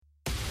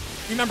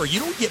Remember, you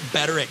don't get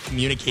better at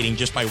communicating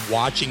just by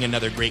watching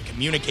another great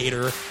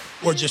communicator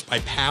or just by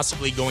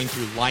passively going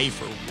through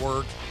life or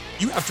work.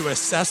 You have to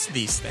assess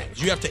these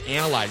things. You have to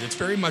analyze. It's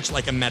very much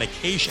like a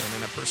medication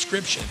and a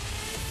prescription.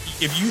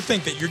 If you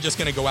think that you're just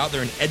going to go out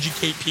there and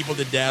educate people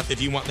to death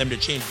if you want them to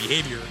change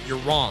behavior, you're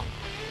wrong.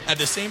 At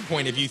the same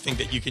point, if you think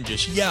that you can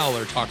just yell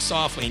or talk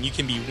softly and you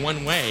can be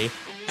one way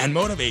and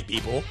motivate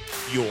people,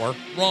 you're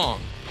wrong.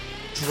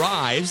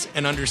 Drives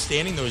and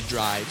understanding those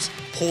drives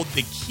hold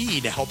the key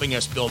to helping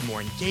us build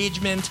more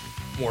engagement,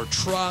 more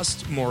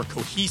trust, more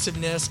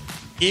cohesiveness.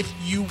 If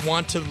you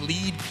want to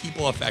lead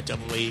people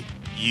effectively,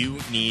 you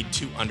need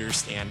to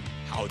understand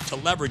how to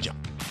leverage them.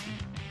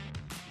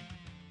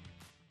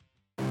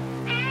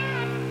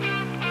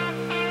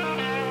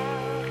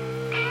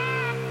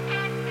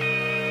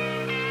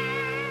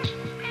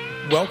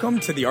 Welcome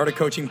to the Art of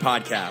Coaching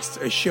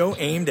Podcast, a show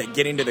aimed at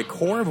getting to the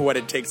core of what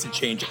it takes to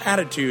change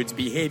attitudes,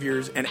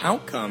 behaviors, and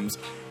outcomes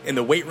in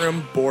the weight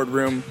room,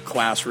 boardroom,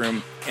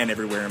 classroom, and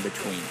everywhere in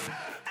between.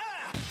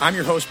 I'm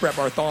your host, Brett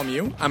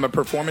Bartholomew. I'm a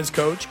performance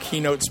coach,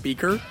 keynote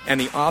speaker, and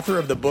the author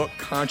of the book,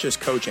 Conscious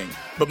Coaching.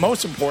 But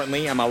most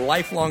importantly, I'm a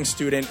lifelong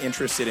student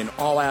interested in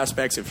all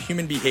aspects of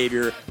human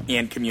behavior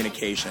and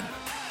communication.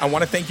 I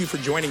want to thank you for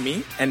joining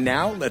me, and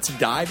now let's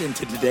dive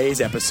into today's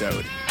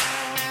episode.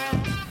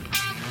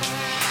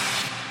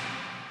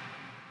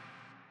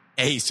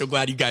 Hey, so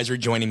glad you guys are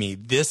joining me.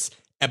 This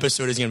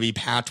episode is going to be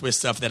packed with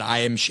stuff that I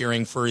am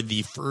sharing for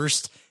the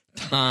first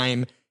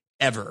time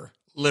ever.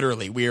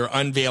 Literally, we are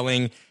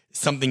unveiling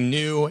something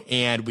new,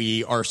 and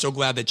we are so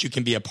glad that you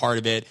can be a part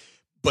of it.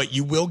 But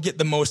you will get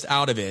the most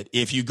out of it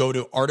if you go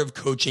to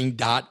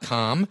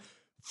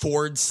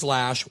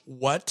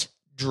artofcoaching.com/what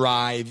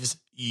drives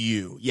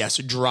you. Yes,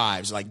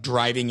 drives, like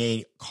driving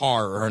a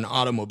car or an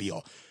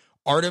automobile.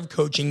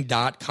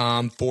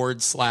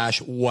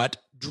 artofcoaching.com/what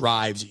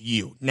drives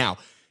you. Now,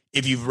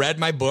 if you've read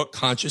my book,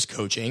 Conscious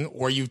Coaching,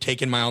 or you've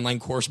taken my online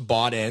course,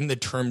 Bought In, the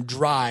term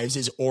drives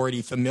is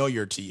already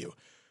familiar to you.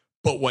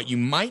 But what you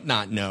might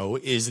not know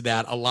is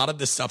that a lot of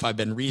the stuff I've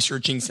been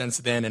researching since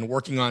then and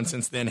working on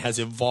since then has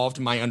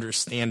evolved my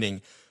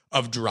understanding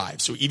of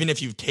drive. So even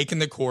if you've taken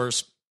the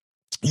course,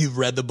 you've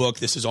read the book,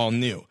 this is all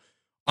new.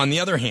 On the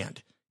other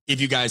hand, if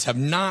you guys have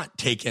not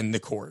taken the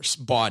course,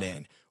 Bought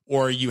In,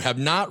 or you have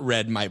not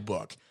read my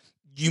book,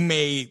 you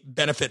may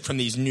benefit from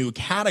these new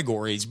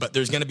categories, but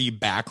there's going to be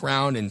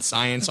background and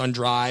science on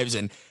drives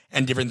and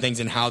different things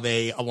and how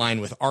they align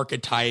with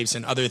archetypes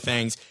and other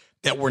things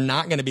that we're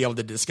not going to be able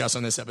to discuss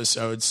on this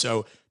episode.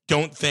 So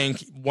don't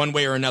think one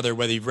way or another,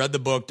 whether you've read the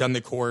book, done the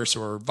course,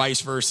 or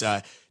vice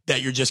versa,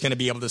 that you're just going to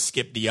be able to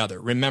skip the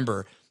other.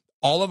 Remember,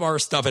 all of our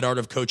stuff at Art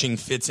of Coaching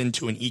fits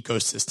into an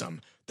ecosystem.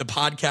 The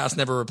podcast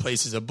never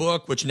replaces a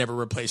book, which never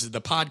replaces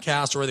the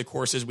podcast or the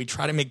courses. We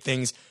try to make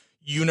things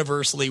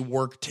universally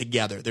work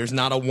together. There's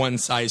not a one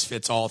size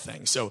fits all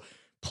thing. So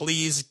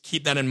please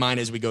keep that in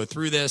mind as we go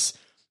through this.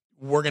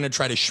 We're going to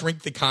try to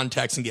shrink the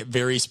context and get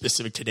very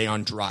specific today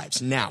on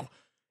drives. Now,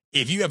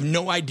 if you have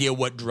no idea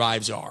what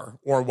drives are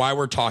or why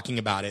we're talking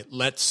about it,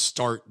 let's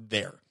start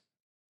there.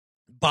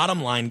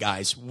 Bottom line,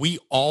 guys, we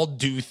all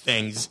do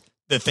things,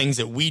 the things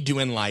that we do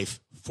in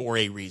life for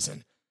a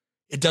reason.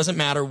 It doesn't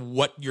matter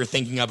what you're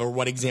thinking of or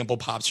what example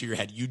pops to your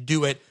head. You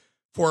do it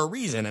for a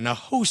reason and a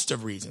host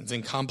of reasons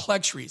and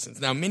complex reasons.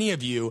 Now, many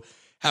of you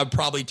have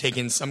probably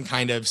taken some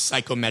kind of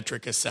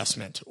psychometric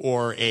assessment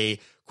or a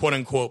quote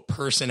unquote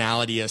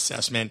personality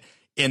assessment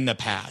in the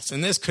past.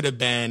 And this could have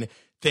been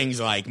things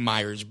like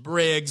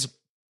Myers-Briggs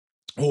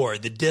or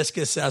the DISC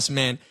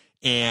assessment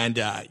and,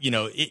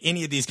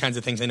 any of these kinds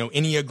of things. I know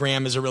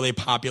Enneagram is a really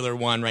popular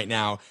one right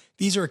now.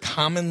 These are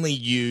commonly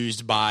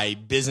used by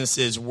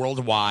businesses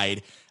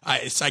worldwide.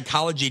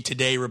 Psychology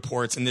Today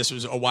reports, and this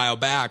was a while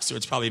back, so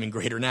it's probably even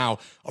greater now,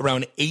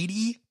 around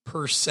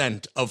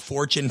 80% of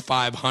Fortune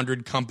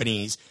 500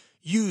 companies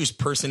use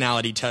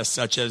personality tests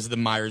such as the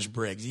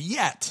Myers-Briggs.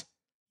 Yet,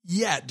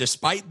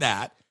 despite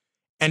that,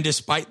 and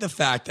despite the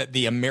fact that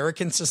the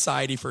American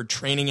Society for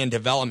Training and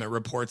Development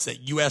reports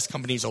that U.S.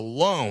 companies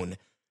alone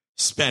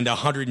spend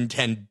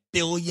 $110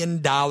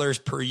 billion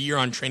per year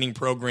on training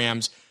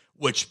programs,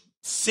 which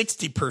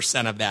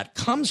 60% of that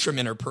comes from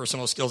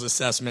interpersonal skills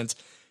assessments,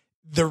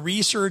 the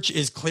research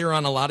is clear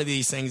on a lot of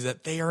these things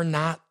that they are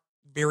not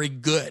very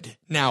good.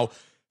 Now,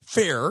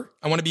 I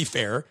want to be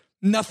fair.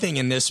 Nothing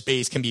in this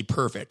space can be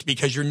perfect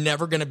because you're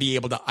never going to be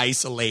able to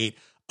isolate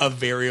a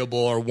variable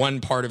or one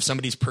part of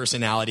somebody's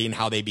personality and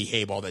how they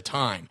behave all the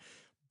time.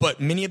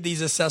 But many of these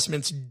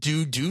assessments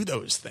do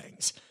those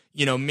things.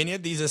 Many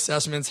of these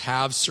assessments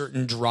have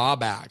certain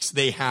drawbacks.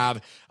 They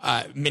have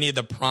many of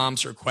the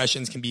prompts or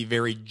questions can be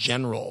very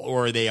general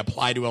or they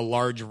apply to a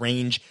large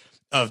range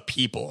of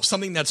people,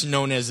 something that's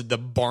known as the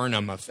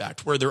Barnum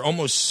effect, where they're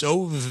almost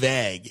so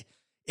vague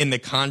in the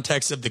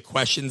context of the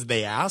questions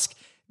they ask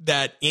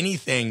that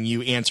anything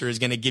you answer is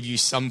going to give you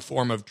some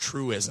form of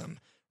truism,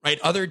 right?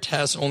 Other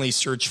tests only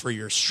search for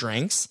your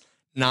strengths,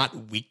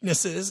 not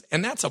weaknesses.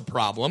 And that's a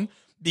problem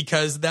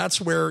because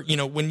that's where,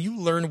 when you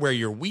learn where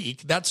you're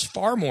weak, that's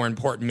far more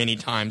important many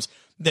times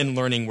than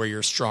learning where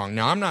you're strong.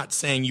 Now, I'm not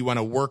saying you want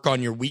to work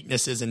on your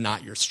weaknesses and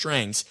not your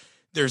strengths.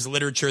 There's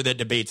literature that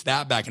debates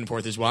that back and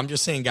forth as well. I'm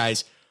just saying,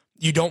 guys,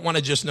 you don't want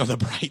to just know the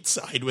bright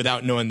side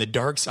without knowing the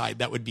dark side.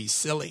 That would be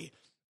silly.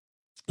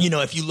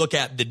 If you look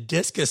at the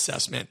DISC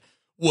assessment,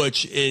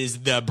 which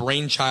is the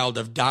brainchild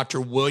of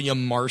Dr.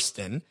 William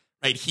Marston,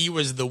 right? He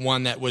was the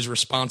one that was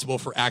responsible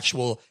for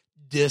actual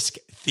DISC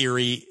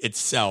theory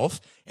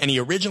itself. And he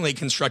originally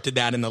constructed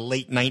that in the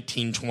late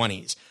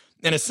 1920s.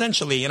 And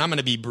essentially, and I'm going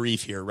to be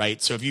brief here,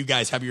 right? So if you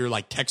guys have your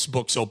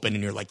textbooks open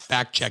and you're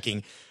fact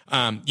checking,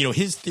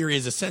 his theory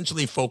is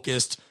essentially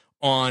focused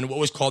on what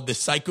was called the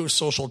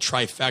psychosocial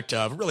trifecta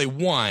of really,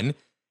 one,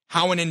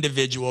 how an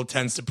individual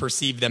tends to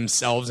perceive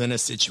themselves in a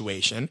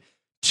situation,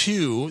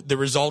 two, the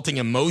resulting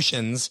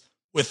emotions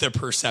with the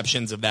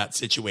perceptions of that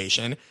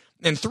situation,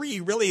 and three,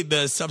 really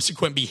the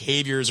subsequent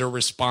behaviors or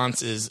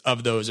responses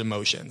of those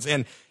emotions.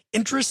 And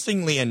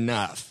interestingly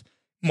enough,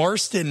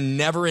 Marston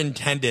never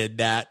intended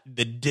that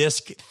the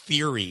DISC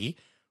theory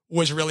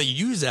was really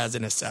used as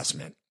an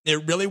assessment.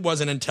 It really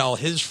wasn't until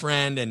his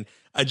friend and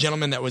a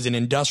gentleman that was an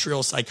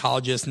industrial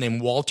psychologist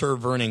named Walter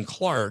Vernon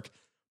Clark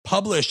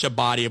published a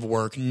body of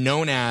work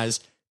known as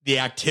the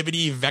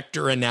activity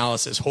vector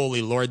analysis.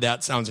 Holy Lord,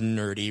 that sounds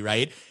nerdy,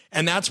 right?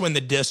 And that's when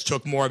the DISC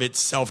took more of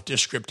its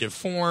self-descriptive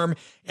form.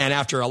 And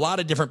after a lot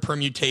of different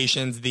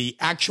permutations, the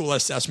actual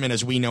assessment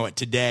as we know it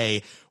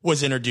today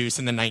was introduced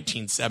in the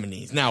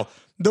 1970s. Now,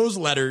 those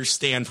letters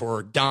stand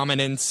for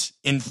dominance,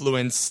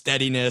 influence,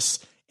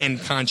 steadiness, and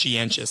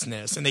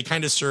conscientiousness. And they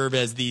kind of serve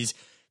as these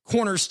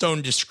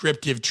cornerstone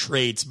descriptive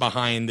traits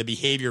behind the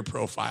behavior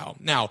profile.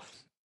 Now,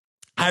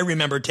 I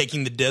remember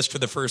taking the DISC for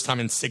the first time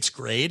in sixth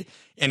grade,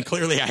 and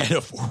clearly I had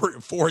a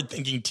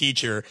forward-thinking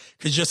teacher,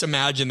 because just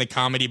imagine the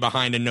comedy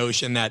behind a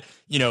notion that,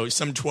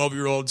 some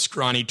 12-year-old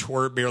scrawny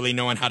twerp barely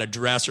knowing how to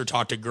dress or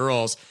talk to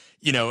girls,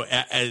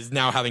 as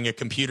now having a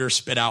computer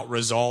spit out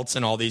results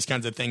and all these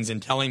kinds of things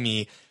and telling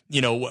me,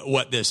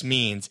 what this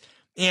means.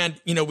 And,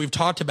 we've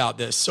talked about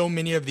this. So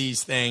many of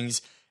these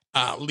things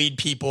lead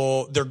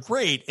people, they're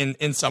great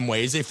in some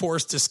ways. They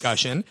force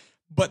discussion,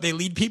 but they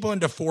lead people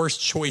into forced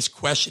choice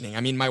questioning.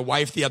 I mean, my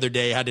wife the other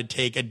day had to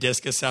take a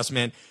DISC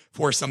assessment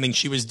for something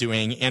she was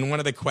doing. And one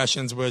of the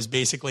questions was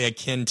basically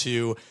akin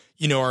to,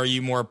 are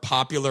you more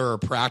popular or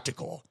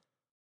practical?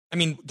 I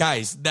mean,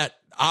 guys, that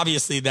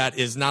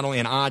is not only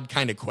an odd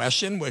kind of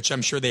question, which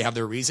I'm sure they have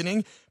their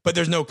reasoning, but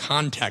there's no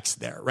context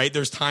there, right?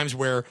 There's times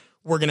where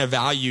we're going to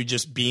value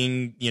just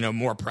being,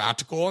 more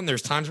practical. And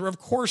there's times where, of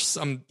course,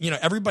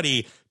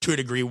 everybody to a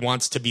degree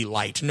wants to be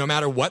liked no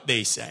matter what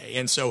they say.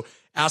 And so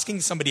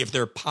asking somebody if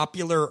they're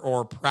popular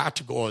or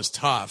practical is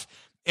tough.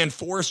 And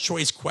forced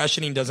choice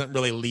questioning doesn't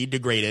really lead to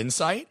great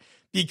insight,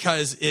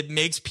 because it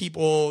makes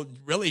people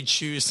really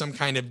choose some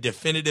kind of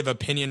definitive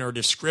opinion or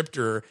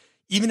descriptor,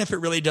 even if it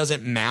really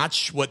doesn't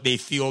match what they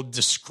feel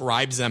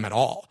describes them at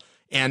all.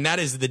 And that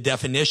is the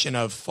definition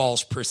of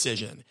false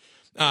precision.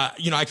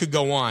 I could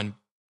go on.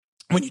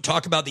 When you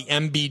talk about the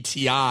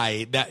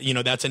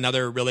MBTI, that's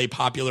another really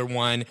popular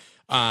one.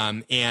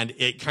 And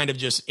it kind of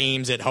just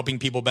aims at helping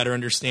people better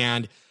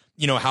understand,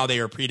 how they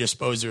are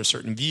predisposed to a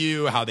certain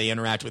view, how they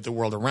interact with the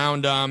world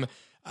around them.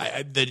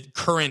 The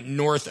current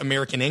North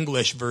American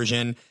English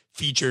version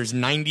features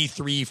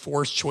 93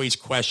 forced choice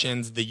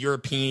questions. The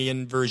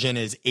European version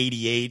is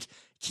 88.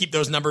 Keep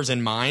those numbers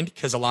in mind,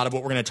 because a lot of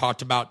what we're going to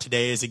talk about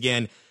today is,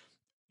 again,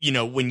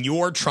 when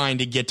you're trying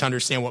to get to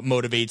understand what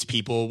motivates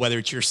people, whether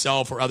it's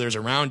yourself or others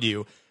around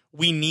you,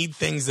 we need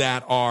things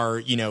that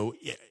are,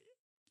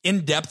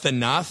 in depth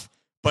enough,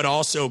 but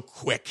also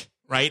quick,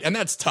 right? And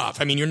that's tough.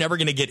 I mean, you're never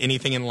going to get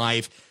anything in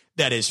life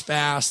that is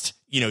fast,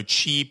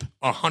 cheap,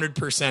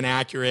 100%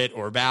 accurate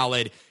or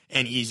valid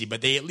and easy,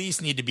 but they at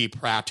least need to be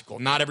practical.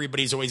 Not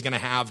everybody's always going to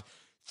have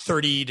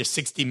 30 to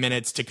 60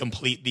 minutes to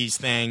complete these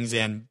things.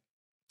 And,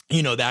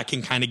 that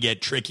can kind of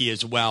get tricky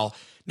as well.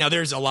 Now,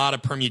 there's a lot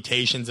of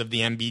permutations of the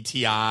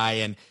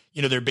MBTI, and,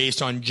 they're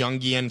based on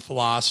Jungian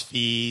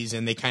philosophies,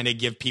 and they kind of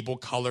give people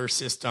color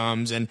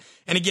systems. And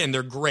again,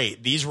 they're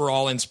great. These were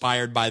all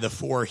inspired by the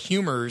four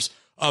humors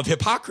of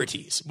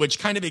Hippocrates, which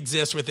kind of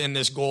exists within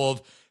this goal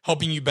of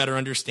helping you better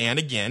understand,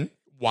 again,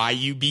 why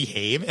you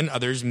behave and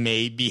others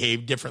may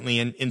behave differently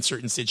in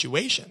certain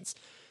situations.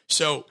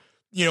 So,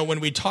 when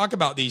we talk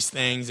about these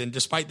things, and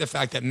despite the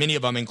fact that many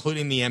of them,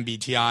 including the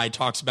MBTI,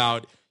 talks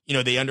about,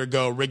 they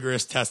undergo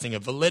rigorous testing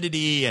of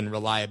validity and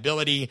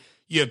reliability.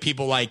 You have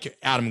people like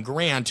Adam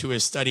Grant, who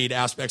has studied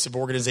aspects of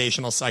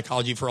organizational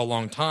psychology for a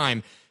long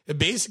time. It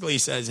basically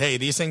says, hey,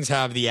 these things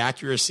have the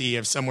accuracy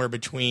of somewhere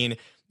between,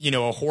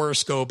 a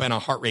horoscope and a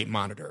heart rate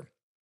monitor.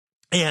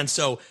 And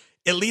so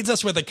it leads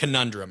us with a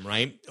conundrum,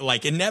 right?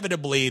 Like,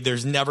 inevitably,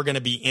 there's never going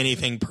to be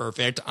anything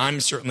perfect. I'm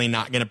certainly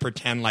not going to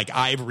pretend like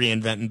I've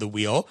reinvented the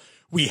wheel.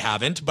 We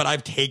haven't, but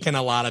I've taken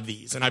a lot of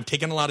these, and I've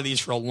taken a lot of these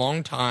for a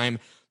long time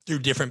through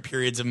different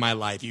periods of my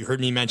life. You heard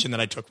me mention that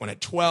I took one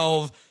at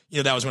 12.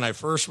 That was when I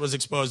first was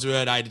exposed to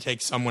it. I had to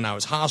take some when I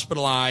was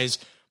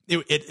hospitalized.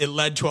 It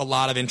led to a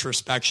lot of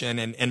introspection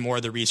and more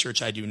of the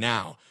research I do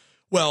now.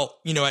 Well,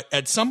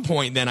 at some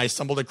point then I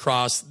stumbled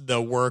across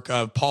the work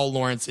of Paul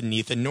Lawrence and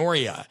Nathan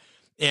Noria.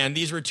 And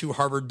these were two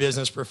Harvard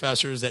business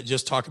professors that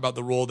just talk about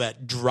the role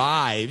that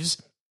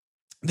drives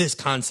this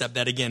concept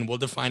that, again, we'll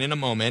define in a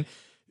moment,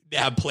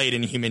 have played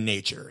in human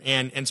nature.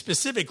 And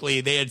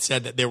specifically, they had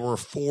said that there were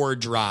 4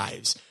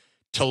 drives: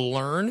 to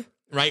learn,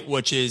 right,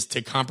 which is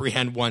to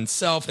comprehend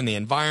oneself and the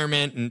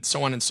environment and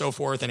so on and so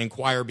forth and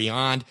inquire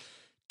beyond;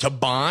 to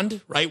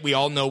bond, right? We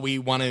all know we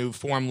want to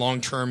form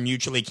long-term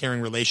mutually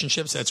caring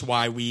relationships. That's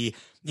why we,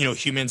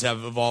 humans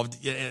have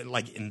evolved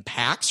like in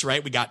packs,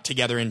 right? We got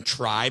together in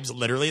tribes,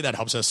 literally, that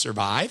helps us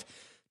survive.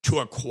 To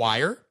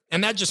acquire,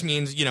 and that just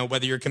means,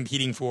 whether you're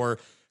competing for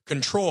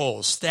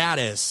control,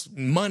 status,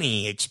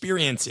 money,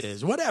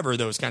 experiences, whatever,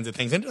 those kinds of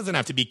things. And it doesn't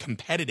have to be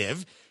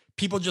competitive.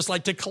 People just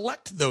like to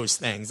collect those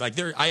things. Like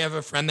I have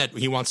a friend that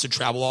he wants to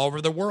travel all over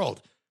the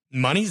world.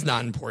 Money's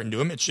not important to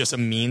him. It's just a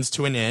means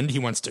to an end. He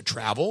wants to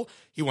travel.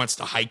 He wants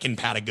to hike in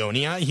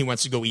Patagonia. He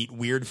wants to go eat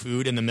weird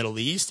food in the Middle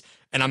East.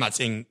 And I'm not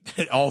saying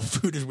that all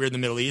food is weird in the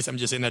Middle East. I'm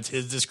just saying that's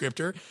his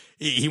descriptor.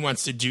 He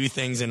wants to do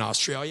things in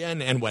Australia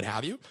and what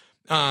have you.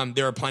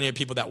 There are plenty of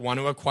people that want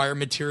to acquire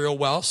material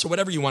wealth. So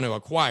whatever you want to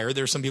acquire,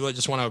 there's some people that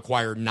just want to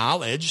acquire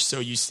knowledge. So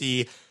you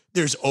see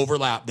there's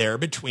overlap there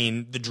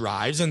between the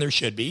drives, and there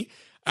should be.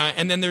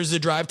 And then there's the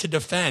drive to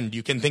defend.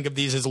 You can think of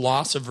these as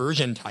loss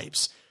aversion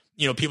types.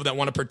 People that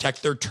want to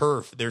protect their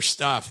turf, their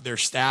stuff, their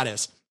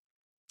status.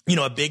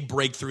 A big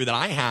breakthrough that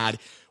I had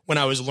when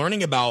I was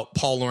learning about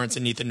Paul Lawrence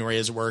and Nathan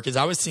Noria's work is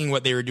I was seeing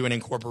what they were doing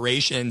in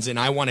corporations, and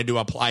I wanted to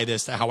apply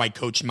this to how I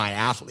coached my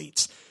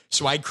athletes.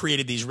 So I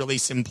created these really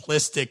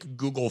simplistic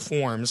Google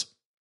forms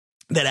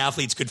that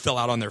athletes could fill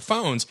out on their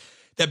phones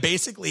that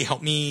basically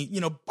helped me,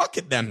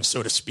 bucket them,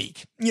 so to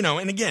speak.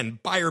 And again,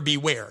 buyer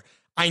beware.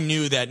 I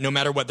knew that no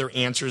matter what their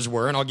answers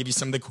were, and I'll give you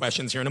some of the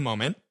questions here in a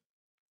moment,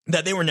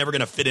 that they were never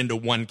going to fit into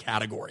one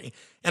category.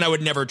 And I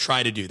would never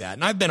try to do that.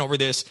 And I've been over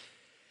this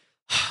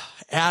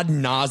ad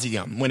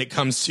nauseum when it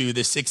comes to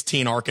the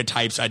 16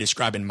 archetypes I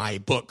describe in my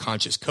book,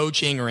 Conscious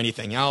Coaching, or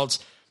anything else.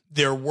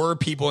 There were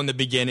people in the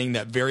beginning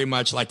that very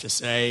much like to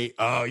say,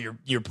 oh,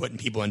 you're putting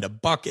people into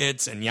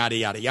buckets and yada,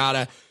 yada,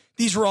 yada.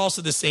 These were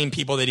also the same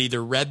people that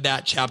either read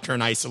that chapter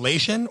in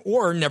isolation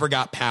or never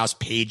got past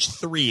page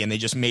 3 and they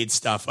just made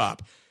stuff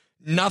up.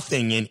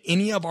 Nothing in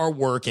any of our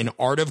work in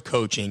Art of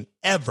Coaching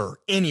ever,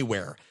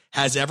 anywhere,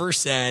 has ever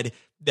said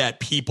that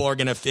people are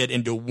going to fit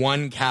into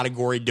one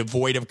category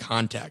devoid of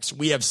context.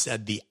 We have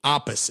said the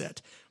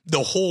opposite.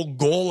 The whole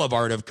goal of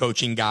Art of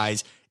Coaching,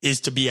 guys,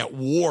 is to be at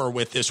war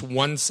with this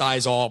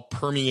one-size-all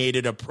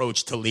permeated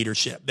approach to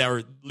leadership.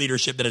 That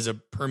leadership that has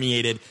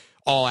permeated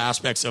all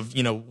aspects of,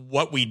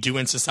 what we do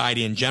in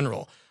society in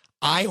general.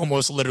 I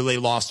almost literally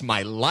lost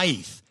my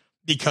life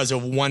because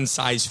of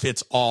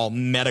one-size-fits-all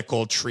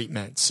medical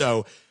treatment.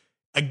 So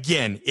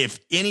again, if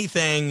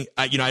anything,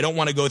 I don't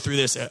want to go through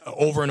this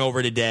over and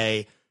over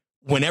today.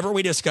 Whenever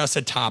we discuss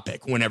a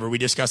topic, whenever we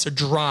discuss a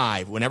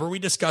drive, whenever we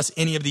discuss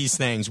any of these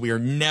things, we are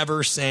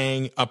never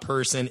saying a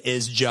person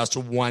is just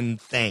one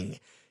thing.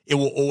 It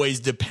will always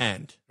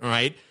depend. All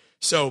right.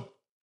 So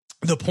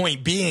the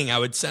point being, I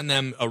would send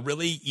them a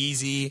really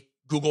easy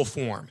Google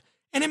form,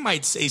 and it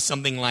might say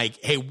something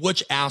like, hey,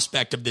 which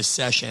aspect of this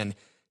session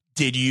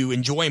did you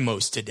enjoy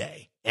most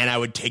today? And I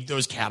would take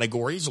those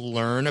categories: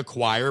 learn,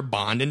 acquire,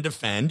 bond, and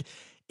defend.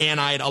 And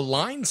I'd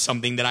align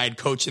something that I had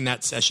coached in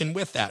that session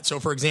with that. So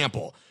for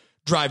example,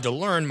 drive to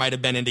learn might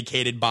have been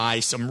indicated by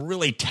some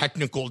really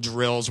technical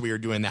drills we were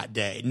doing that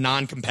day,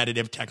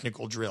 non-competitive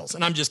technical drills.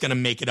 And I'm just going to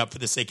make it up for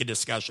the sake of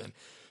discussion.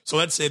 So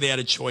let's say they had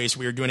a choice.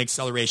 We were doing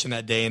acceleration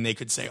that day, and they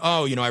could say,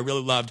 oh, I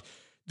really loved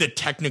the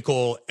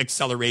technical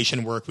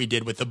acceleration work we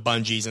did with the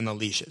bungees and the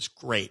leashes.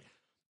 Great.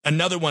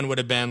 Another one would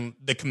have been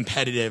the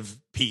competitive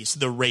piece,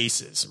 the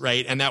races,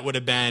 right? And that would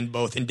have been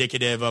both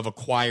indicative of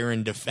acquire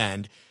and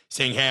defend,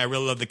 saying, hey, I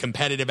really love the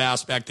competitive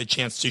aspect, the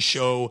chance to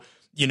show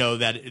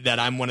that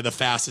I'm one of the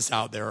fastest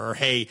out there, or,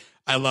 hey,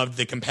 I loved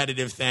the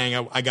competitive thing. I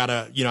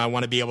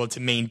want to be able to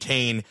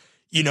maintain,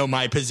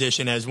 my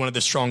position as one of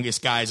the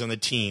strongest guys on the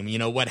team,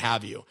 what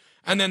have you.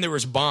 And then there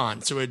was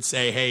bond. So it'd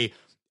say, hey,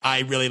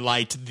 I really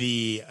liked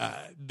the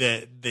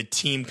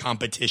team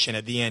competition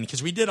at the end,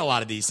 because we did a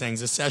lot of these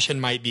things. A session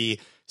might be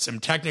some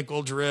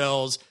technical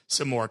drills,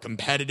 some more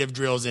competitive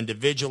drills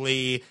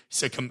individually,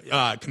 some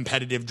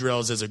competitive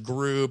drills as a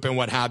group and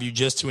what have you,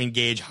 just to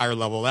engage higher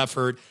level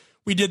effort.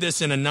 We did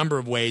this in a number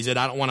of ways that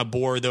I don't want to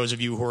bore those of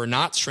you who are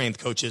not strength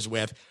coaches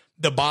with.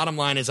 The bottom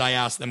line is I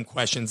asked them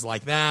questions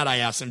like that. I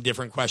asked them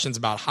different questions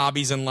about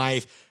hobbies in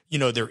life,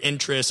 their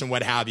interests and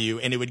what have you.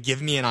 And it would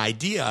give me an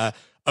idea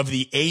of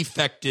the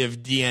affective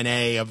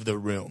DNA of the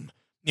room.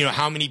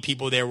 How many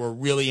people there were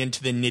really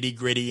into the nitty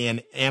gritty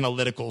and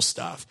analytical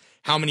stuff?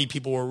 How many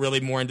people were really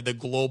more into the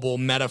global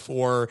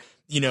metaphor,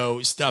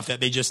 stuff that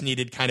they just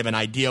needed kind of an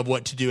idea of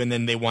what to do, and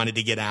then they wanted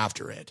to get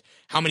after it?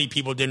 How many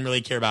people didn't really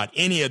care about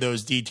any of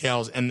those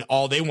details, and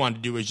all they wanted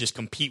to do was just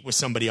compete with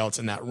somebody else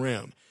in that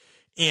room?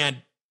 And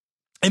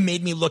it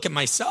made me look at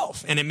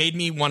myself, and it made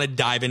me want to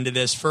dive into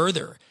this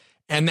further.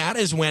 And that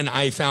is when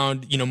I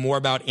found, more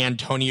about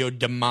Antonio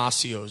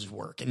Damasio's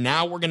work. And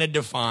now we're going to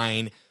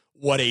define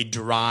what a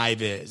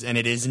drive is. And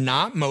it is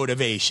not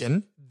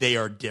motivation. They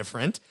are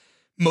different.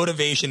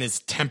 Motivation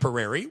is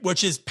temporary,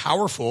 which is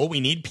powerful. We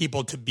need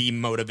people to be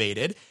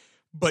motivated.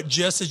 But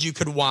just as you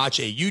could watch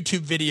a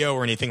YouTube video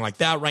or anything like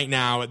that right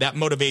now, that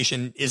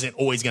motivation isn't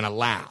always going to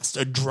last.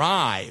 A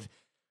drive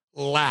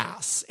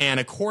lasts. And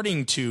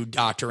according to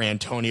Dr.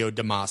 Antonio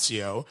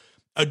Damasio,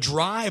 a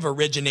drive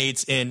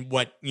originates in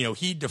what,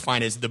 he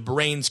defined as the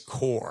brain's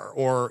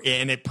core,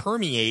 and it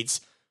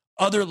permeates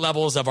other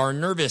levels of our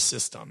nervous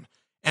system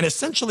and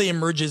essentially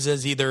emerges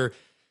as either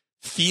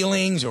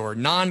feelings or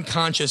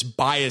non-conscious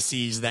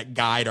biases that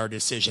guide our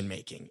decision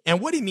making. And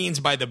what he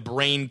means by the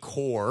brain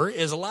core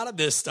is a lot of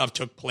this stuff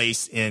took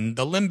place in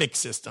the limbic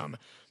system.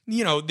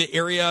 The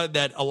area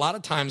that a lot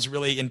of times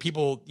really, and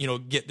people,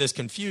 get this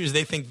confused.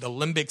 They think the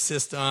limbic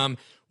system,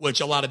 which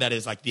a lot of that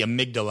is like the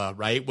amygdala,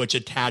 right? Which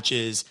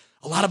attaches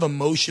a lot of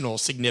emotional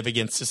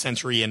significance to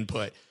sensory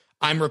input.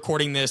 I'm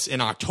recording this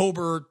in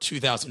October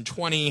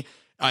 2020.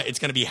 It's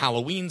going to be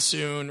Halloween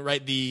soon,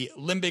 right? The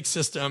limbic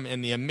system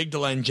and the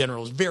amygdala in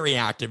general is very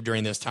active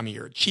during this time of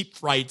year. Cheap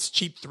frights,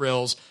 cheap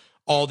thrills,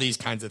 all these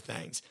kinds of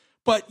things.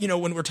 But,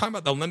 when we're talking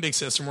about the limbic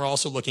system, we're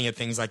also looking at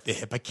things like the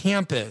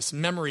hippocampus,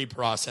 memory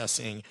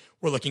processing.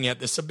 We're looking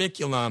at the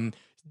subiculum,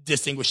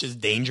 distinguishes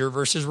danger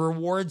versus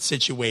reward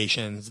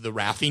situations. The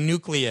Raffi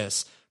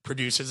nucleus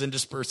produces and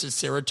disperses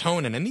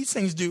serotonin. And these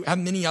things do have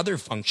many other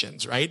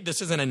functions, right? This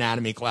is an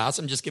anatomy class.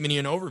 I'm just giving you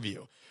an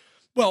overview.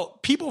 Well,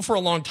 people for a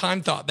long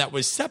time thought that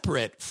was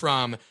separate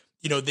from,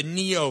 the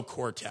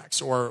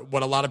neocortex, or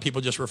what a lot of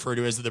people just refer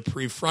to as the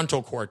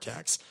prefrontal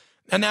cortex.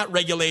 And that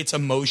regulates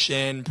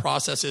emotion,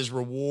 processes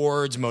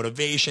rewards,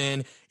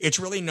 motivation. It's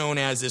really known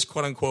as this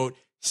quote unquote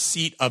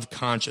seat of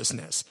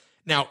consciousness.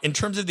 Now, in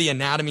terms of the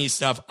anatomy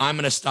stuff, I'm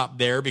going to stop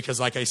there because,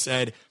 like I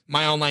said,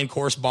 my online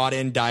course Bought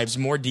In dives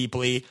more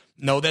deeply.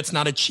 No, that's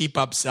not a cheap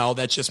upsell.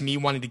 That's just me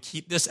wanting to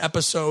keep this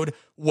episode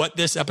what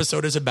this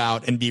episode is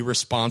about and be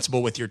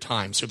responsible with your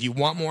time. So if you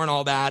want more on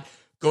all that,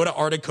 go to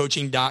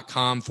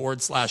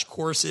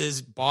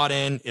artofcoaching.com/courses, Bought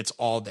In. It's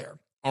all there.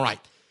 All right.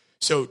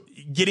 So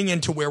getting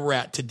into where we're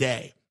at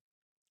today,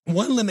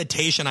 one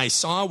limitation I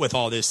saw with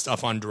all this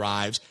stuff on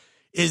drives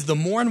is the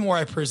more and more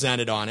I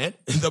presented on it,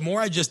 the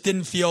more I just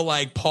didn't feel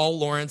like Paul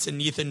Lawrence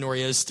and Ethan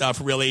Noria's stuff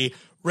really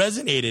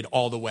resonated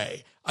all the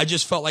way. I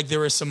just felt like there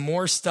was some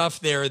more stuff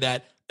there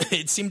that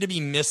it seemed to be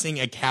missing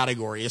a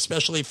category,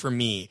 especially for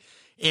me.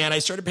 And I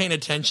started paying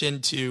attention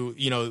to,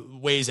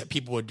 ways that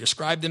people would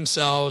describe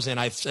themselves. And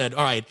I said,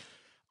 all right,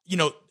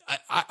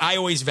 I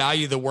always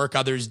value the work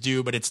others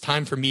do, but it's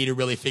time for me to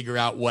really figure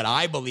out what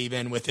I believe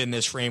in within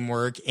this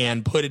framework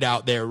and put it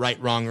out there,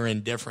 right, wrong, or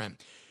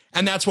indifferent.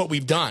 And that's what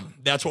we've done.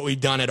 That's what we've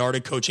done at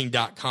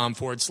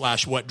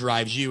artofcoaching.com/what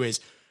drives you is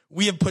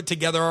we have put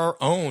together our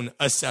own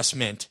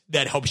assessment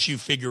that helps you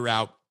figure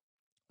out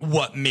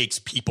what makes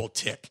people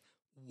tick.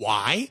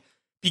 Why?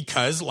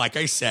 Because, like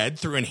I said,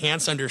 through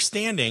enhanced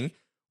understanding,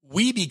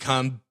 we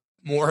become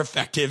more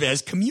effective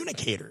as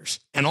communicators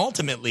and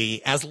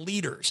ultimately as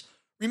leaders.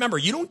 Remember,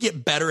 you don't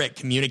get better at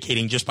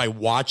communicating just by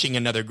watching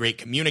another great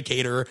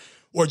communicator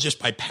or just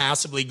by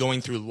passively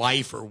going through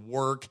life or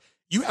work.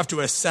 You have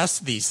to assess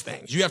these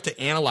things. You have to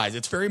analyze.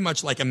 It's very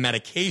much like a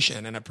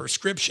medication and a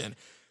prescription.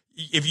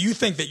 If you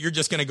think that you're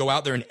just going to go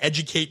out there and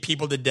educate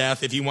people to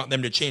death if you want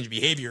them to change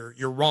behavior,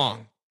 you're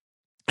wrong.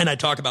 And I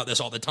talk about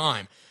this all the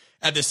time.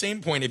 At the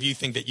same point, if you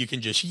think that you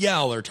can just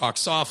yell or talk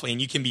softly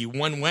and you can be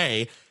one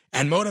way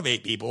and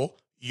motivate people,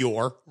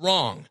 you're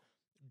wrong.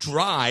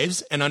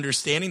 Drives and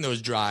understanding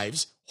those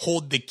drives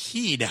hold the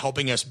key to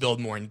helping us build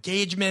more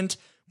engagement,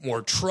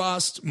 more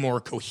trust,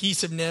 more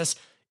cohesiveness.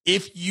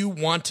 If you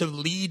want to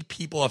lead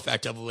people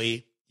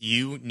effectively,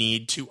 you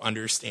need to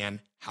understand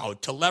how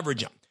to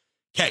leverage them.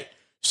 Okay,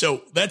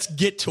 so let's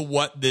get to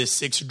what the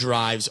 6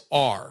 drives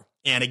are.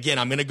 And again,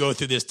 I'm going to go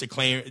through this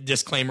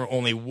disclaimer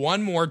only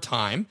one more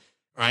time,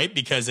 right?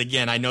 Because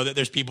again, I know that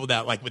there's people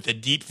that like with the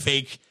deep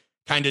fake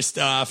kind of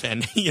stuff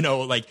and,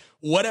 like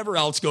whatever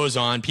else goes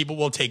on, people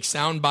will take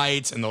sound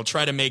bites and they'll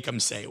try to make them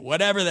say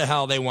whatever the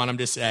hell they want them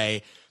to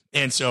say.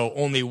 And so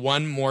only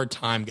one more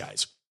time,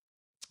 guys.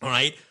 All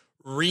right.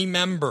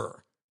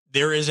 Remember,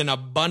 there is an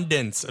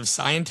abundance of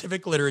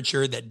scientific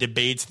literature that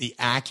debates the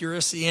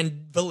accuracy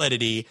and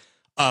validity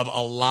of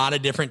a lot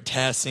of different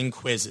tests and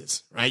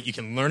quizzes, right? You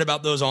can learn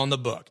about those all in the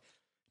book.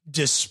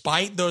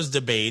 Despite those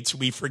debates,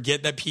 we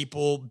forget that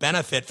people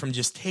benefit from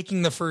just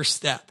taking the first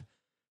step.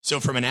 So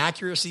from an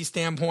accuracy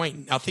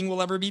standpoint, nothing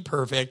will ever be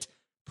perfect.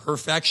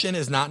 Perfection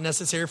is not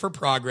necessary for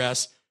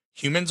progress.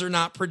 Humans are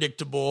not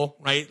predictable,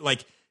 right?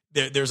 Like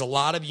there's a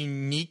lot of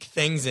unique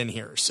things in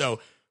here. So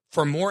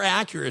for more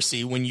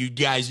accuracy, when you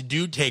guys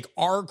do take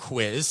our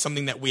quiz,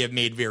 something that we have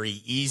made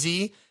very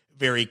easy,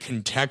 very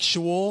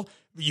contextual,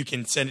 you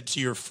can send it to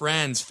your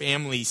friends,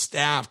 family,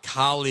 staff,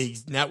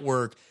 colleagues,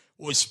 network,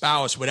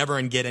 spouse, whatever,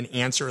 and get an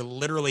answer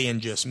literally in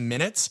just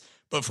minutes.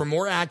 But for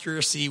more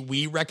accuracy,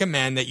 we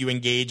recommend that you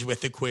engage with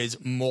the quiz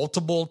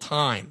multiple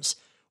times.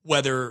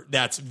 whether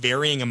that's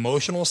varying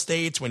emotional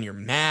states, when you're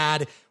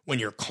mad, when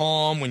you're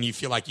calm, when you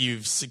feel like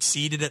you've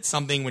succeeded at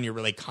something, when you're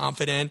really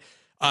confident.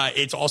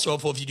 It's also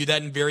helpful if you do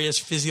that in various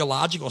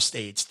physiological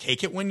states.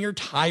 Take it when you're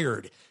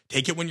tired.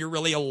 Take it when you're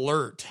really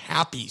alert,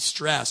 happy,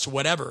 stressed,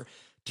 whatever.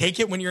 Take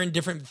it when you're in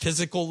different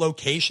physical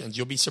locations.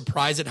 You'll be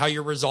surprised at how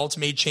your results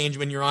may change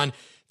when you're on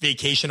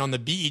vacation on the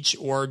beach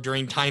or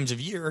during times of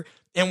year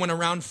and when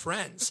around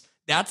friends.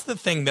 That's the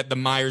thing that the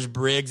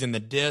Myers-Briggs and the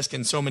DISC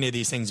and so many of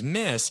these things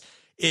miss,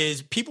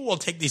 is people will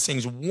take these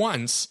things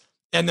once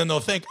and then they'll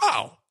think,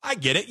 oh, I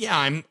get it.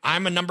 Yeah,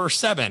 I'm a number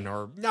 7,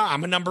 or no,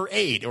 I'm a number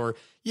 8, or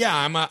yeah,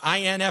 I'm a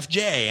INFJ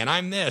and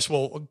I'm this.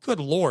 Well,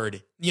 good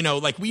Lord,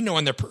 like we know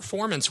in the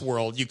performance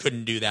world, you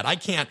couldn't do that. I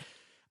can't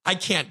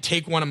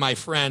take one of my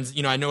friends.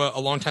 I know a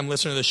longtime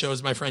listener to the show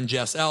is my friend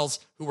Jess Els,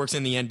 who works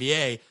in the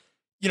NBA.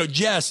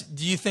 Jess,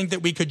 do you think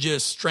that we could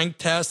just strength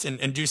test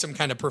and do some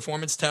kind of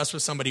performance test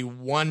with somebody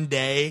one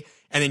day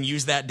and then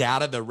use that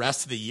data the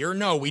rest of the year?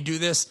 No, we do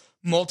this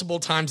multiple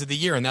times of the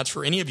year, and that's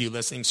for any of you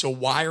listening. So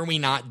why are we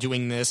not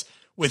doing this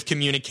with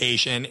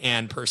communication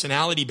and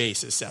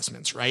personality-based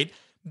assessments, right?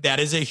 That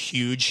is a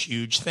huge,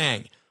 huge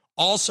thing.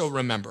 Also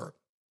remember,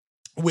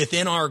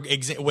 within our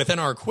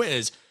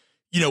quiz,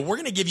 we're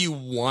going to give you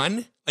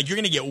one, like you're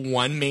going to get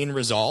one main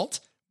result,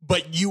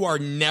 but you are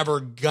never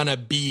going to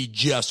be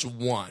just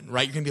one,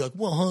 right? You're going to be like,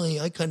 well, honey,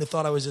 I kind of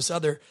thought I was this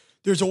other.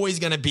 There's always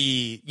going to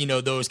be,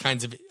 those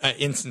kinds of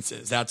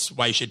instances. That's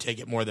why you should take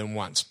it more than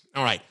once.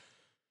 All right.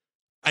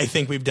 I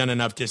think we've done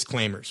enough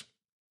disclaimers.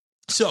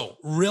 So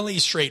really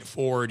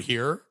straightforward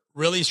here,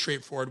 really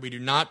straightforward. We do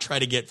not try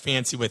to get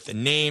fancy with the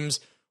names.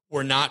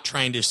 We're not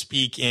trying to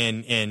speak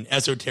in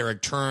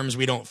esoteric terms.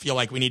 We don't feel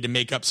like we need to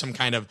make up some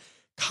kind of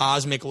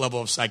cosmic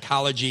level of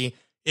psychology.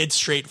 It's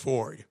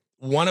straightforward.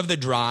 One of the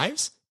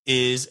drives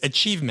is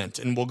achievement,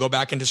 and we'll go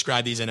back and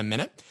describe these in a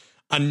minute.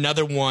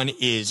 Another one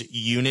is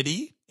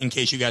unity, in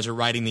case you guys are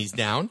writing these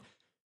down.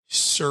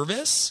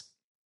 Service,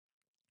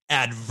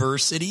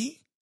 adversity,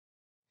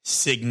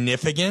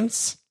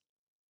 significance,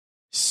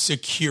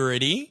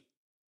 security.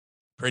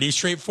 Pretty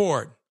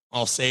straightforward.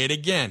 I'll say it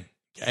again.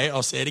 Okay,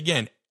 I'll say it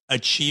again.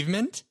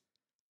 Achievement,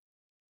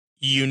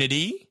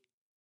 unity,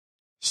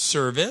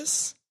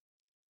 service,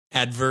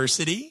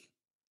 adversity,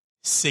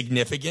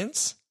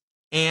 significance,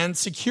 and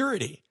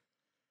security.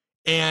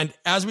 And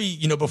as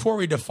we, before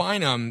we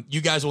define them,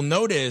 you guys will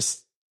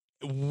notice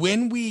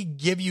when we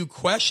give you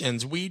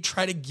questions, we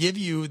try to give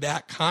you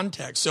that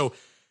context. So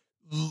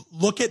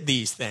look at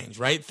these things,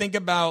 right? Think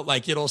about,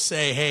 like, it'll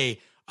say, hey,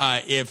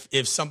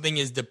 if something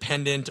is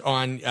dependent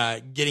on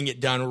getting it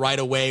done right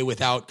away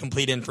without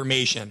complete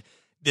information,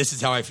 this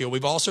is how I feel.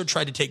 We've also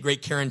tried to take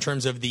great care in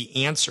terms of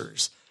the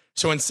answers.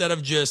 So instead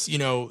of just,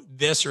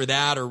 this or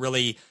that, or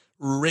really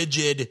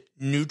rigid,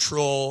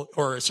 neutral,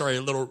 or sorry,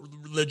 a little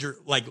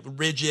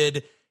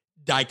rigid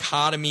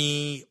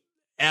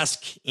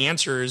dichotomy-esque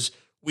answers,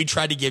 we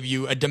try to give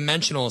you a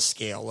dimensional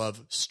scale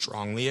of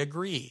strongly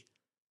agree,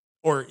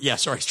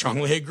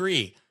 strongly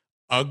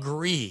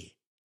agree,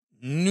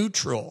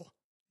 neutral,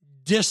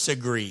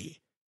 disagree,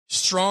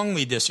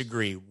 strongly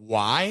disagree.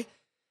 Why?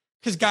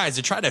 Because, guys,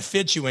 to try to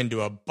fit you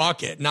into a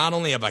bucket, not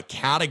only of a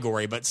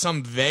category, but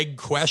some vague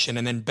question,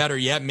 and then better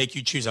yet, make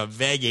you choose a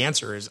vague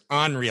answer is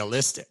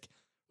unrealistic,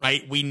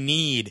 right? We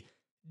need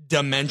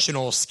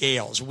dimensional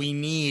scales. We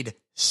need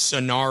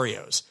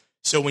scenarios.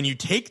 So when you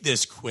take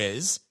this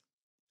quiz,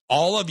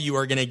 all of you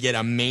are going to get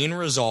a main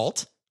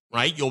result,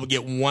 right? You'll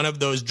get one of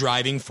those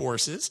driving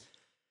forces.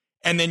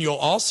 And then you'll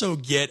also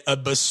get a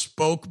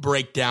bespoke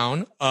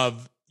breakdown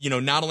of,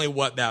 not only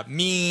what that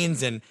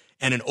means and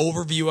an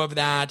overview of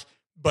that,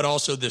 but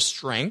also the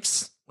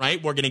strengths,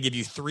 right? We're going to give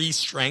you 3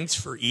 strengths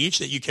for each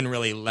that you can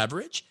really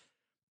leverage.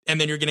 And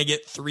then you're going to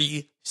get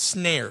 3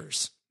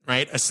 snares,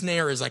 right? A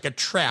snare is like a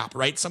trap,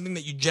 right? Something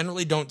that you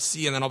generally don't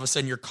see. And then all of a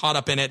sudden you're caught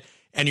up in it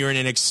and you're in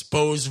an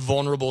exposed,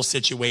 vulnerable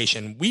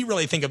situation. We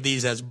really think of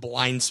these as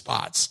blind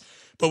spots,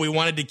 but we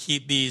wanted to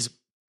keep these,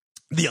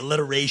 the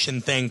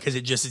alliteration thing, because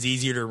it just is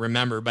easier to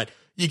remember. But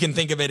you can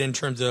think of it in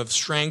terms of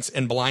strengths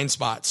and blind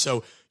spots.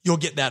 So you'll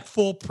get that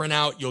full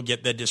printout. You'll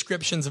get the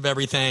descriptions of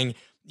everything,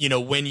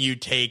 when you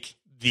take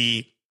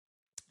the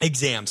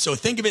exam. So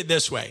think of it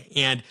this way.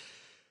 And,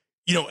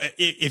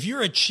 if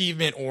you're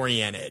achievement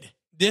oriented,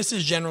 this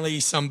is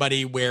generally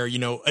somebody where,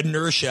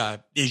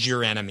 inertia is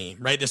your enemy,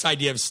 right? This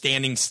idea of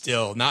standing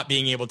still, not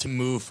being able to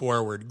move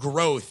forward.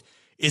 Growth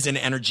is an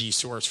energy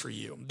source for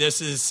you. This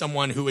is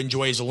someone who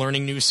enjoys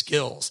learning new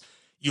skills.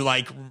 You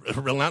like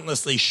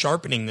relentlessly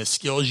sharpening the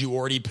skills you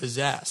already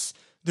possess.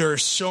 There are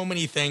so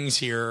many things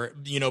here,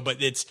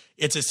 but it's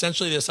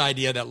essentially this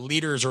idea that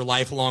leaders are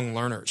lifelong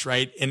learners,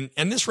 right?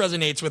 And this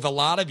resonates with a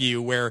lot of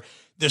you, where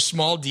the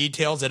small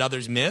details that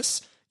others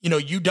miss,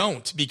 you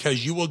don't,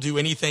 because you will do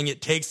anything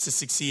it takes to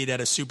succeed at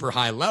a super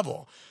high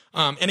level.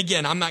 And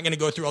again, I'm not going to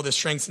go through all the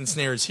strengths and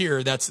snares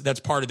here. That's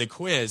part of the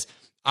quiz.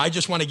 I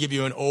just want to give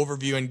you an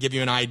overview and give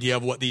you an idea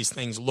of what these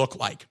things look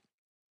like.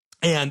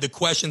 And the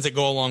questions that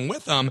go along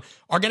with them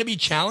are going to be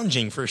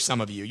challenging for some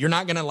of you. You're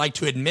not going to like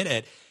to admit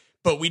it,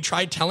 But we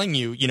tried telling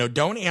you,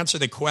 don't answer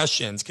the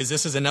questions, because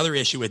this is another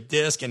issue with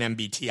DISC and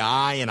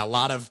MBTI and a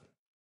lot of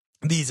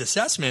these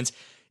assessments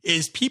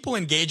is people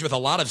engage with a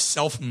lot of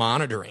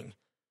self-monitoring,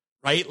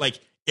 right? Like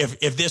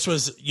if this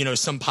was,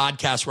 some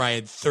podcast where I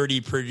had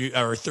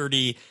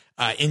 30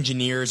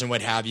 engineers and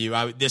what have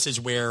you, this is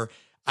where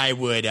I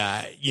would,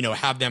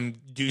 have them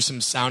do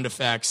some sound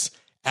effects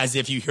as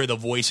if you hear the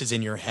voices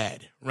in your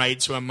head,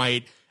 right? So I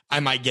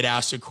might get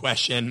asked a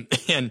question,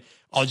 and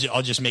I'll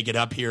just make it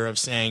up here of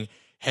saying,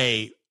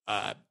 hey,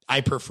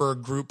 I prefer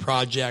group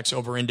projects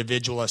over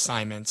individual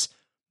assignments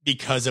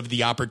because of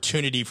the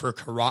opportunity for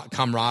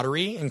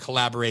camaraderie and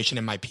collaboration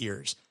in my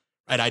peers,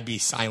 right? I'd be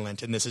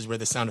silent. And this is where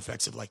the sound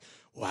effects of like,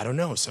 well, I don't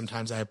know.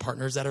 Sometimes I have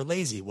partners that are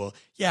lazy. Well,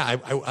 yeah,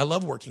 I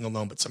love working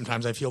alone, but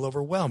sometimes I feel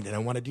overwhelmed and I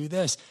want to do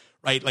this,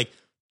 right? Like,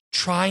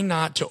 try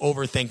not to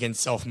overthink and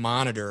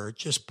self-monitor.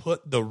 Just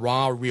put the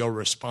raw, real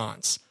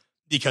response,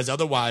 because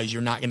otherwise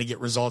you're not going to get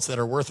results that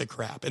are worth a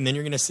crap. And then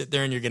you're going to sit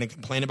there and you're going to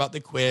complain about the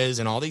quiz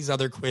and all these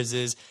other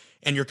quizzes.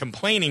 And you're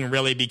complaining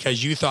really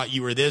because you thought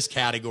you were this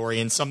category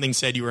and something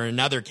said you were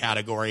another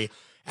category,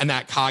 and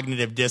that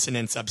cognitive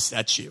dissonance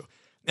upsets you.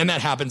 And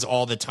that happens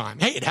all the time.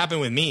 Hey, it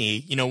happened with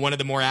me. One of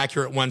the more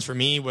accurate ones for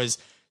me was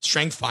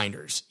Strength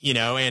Finders,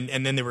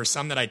 and then there were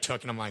some that I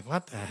took and I'm like,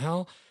 what the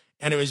hell?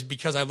 And it was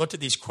because I looked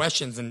at these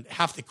questions and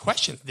half the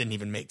questions didn't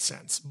even make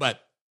sense. But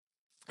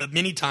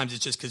many times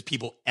it's just because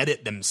people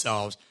edit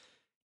themselves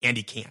and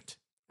you can't,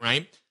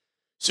 right?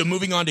 So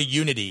moving on to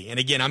unity. And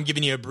again, I'm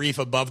giving you a brief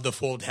above the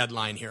fold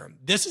headline here.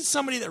 This is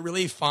somebody that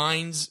really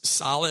finds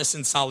solace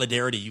and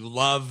solidarity. You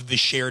love the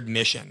shared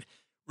mission.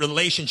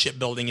 Relationship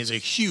building is a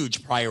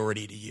huge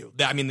priority to you.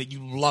 That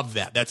you love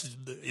that.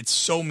 It's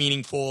so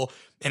meaningful.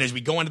 And as we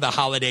go into the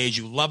holidays,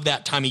 you love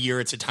that time of year.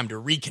 It's a time to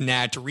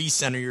reconnect, to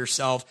recenter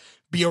yourself,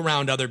 be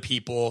around other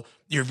people.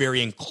 You're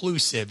very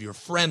inclusive. You're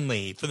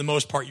friendly. For the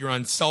most part, you're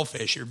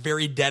unselfish. You're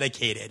very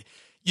dedicated.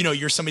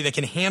 You're somebody that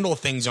can handle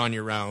things on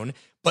your own,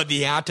 but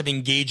the act of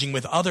engaging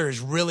with others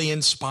really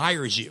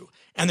inspires you.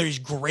 And there's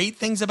great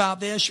things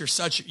about this.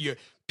 You're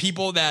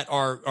people that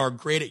are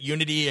great at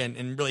unity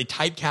and really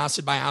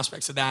typecasted by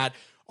aspects of that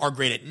are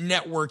great at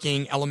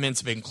networking,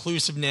 elements of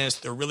inclusiveness.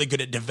 They're really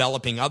good at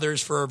developing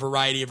others for a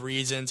variety of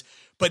reasons,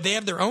 but they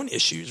have their own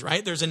issues,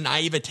 right? There's a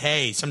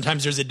naivete.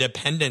 Sometimes there's a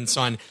dependence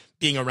on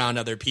being around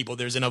other people.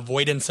 There's an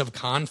avoidance of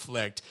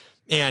conflict.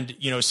 And,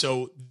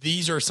 so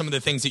these are some of the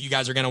things that you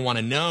guys are going to want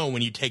to know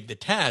when you take the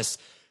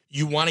test.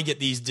 You want to get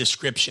these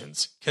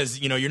descriptions because,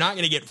 you're not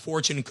going to get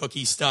fortune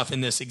cookie stuff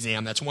in this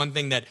exam. That's one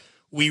thing that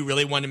we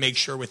really want to make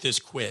sure with this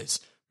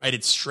quiz, right?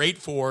 It's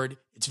straightforward.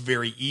 It's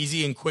very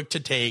easy and quick to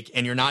take.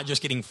 And you're not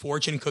just getting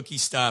fortune cookie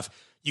stuff.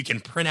 You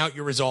can print out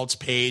your results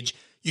page.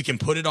 You can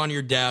put it on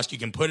your desk. You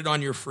can put it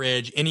on your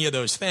fridge, any of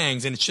those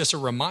things. And it's just a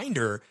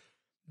reminder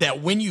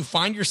that when you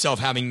find yourself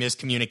having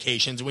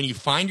miscommunications, when you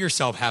find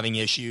yourself having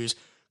issues,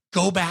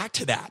 go back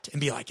to that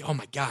and be like, oh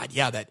my God,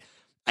 yeah, that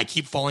I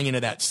keep falling into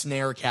that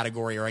snare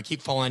category, or I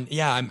keep falling,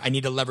 I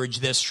need to leverage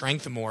this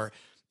strength more.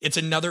 It's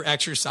another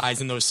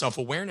exercise in those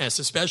self-awareness,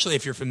 especially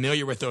if you're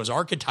familiar with those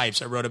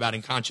archetypes I wrote about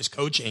in Conscious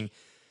Coaching.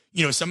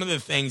 Some of the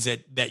things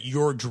that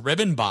you're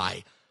driven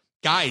by,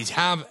 guys,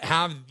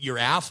 have your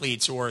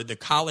athletes or the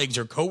colleagues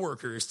or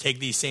coworkers take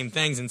these same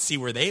things and see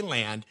where they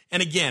land.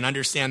 And again,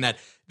 understand that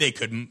they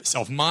could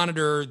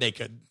self-monitor, they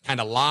could kind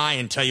of lie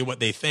and tell you what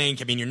they think.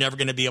 You're never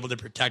going to be able to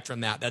protect from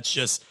that.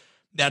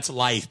 That's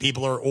life.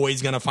 People are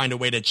always going to find a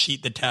way to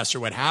cheat the test or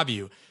what have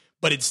you.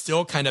 But it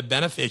still kind of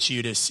benefits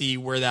you to see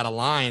where that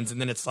aligns. And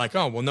then it's like,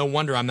 oh, well, no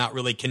wonder I'm not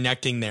really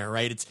connecting there,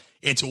 right?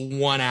 It's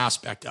one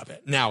aspect of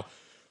it. Now,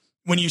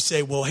 when you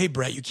say, well, hey,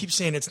 Brett, you keep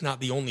saying it's not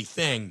the only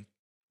thing.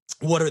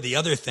 What are the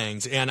other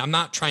things? And I'm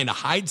not trying to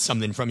hide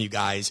something from you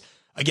guys.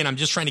 Again, I'm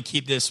just trying to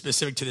keep this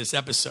specific to this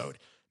episode.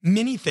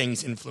 Many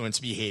things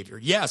influence behavior.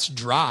 Yes,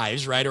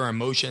 drives, right? Our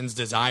emotions,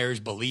 desires,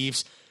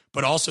 beliefs,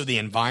 but also the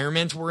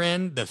environment we're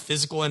in, the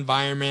physical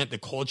environment, the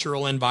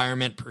cultural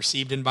environment,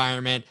 perceived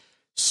environment,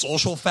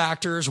 social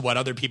factors, what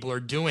other people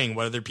are doing,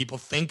 what other people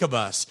think of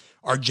us,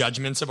 our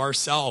judgments of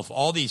ourselves,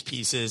 all these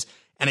pieces.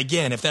 And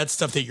again, if that's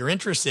stuff that you're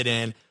interested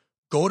in,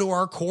 go to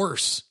our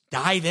course,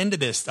 dive into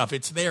this stuff.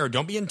 It's there.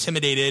 Don't be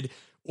intimidated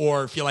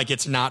or feel like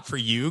it's not for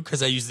you,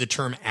 because I use the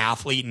term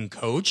athlete and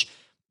coach.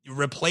 You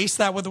replace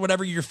that with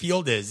whatever your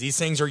field is. These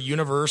things are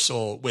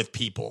universal with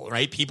people,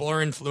 right? People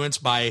are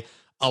influenced by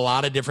a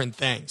lot of different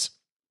things.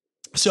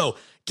 So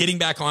getting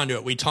back onto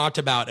it, we talked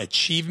about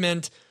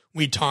achievement.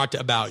 We talked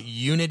about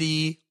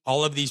unity,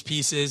 all of these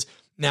pieces.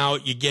 Now,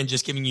 again,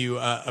 just giving you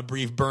a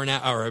brief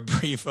burnout or a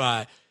brief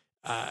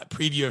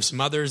preview of some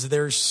others.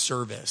 There's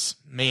service.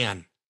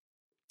 Man,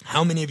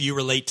 how many of you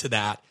relate to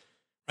that?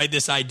 Right?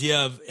 This idea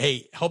of,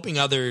 hey, helping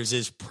others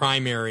is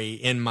primary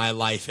in my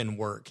life and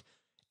work.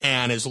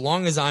 And as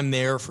long as I'm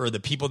there for the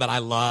people that I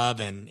love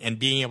and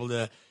being able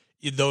to,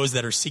 those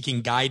that are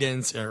seeking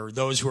guidance or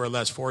those who are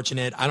less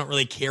fortunate, I don't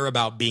really care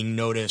about being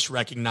noticed,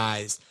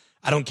 recognized.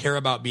 I don't care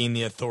about being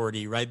the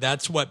authority, right?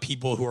 That's what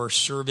people who are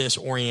service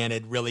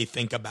oriented really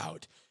think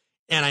about.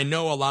 And I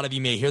know a lot of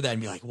you may hear that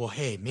and be like, well,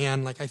 hey,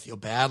 man, like I feel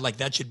bad. Like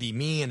that should be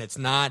me. And it's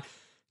not.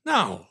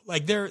 No,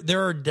 like there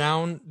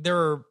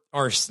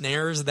are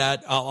snares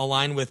that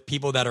align with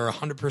people that are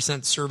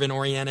 100% servant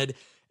oriented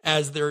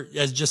as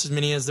just as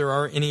many as there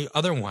are any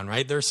other one,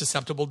 right? They're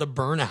susceptible to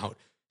burnout.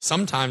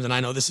 Sometimes, and I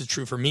know this is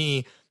true for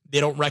me, they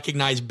don't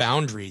recognize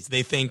boundaries.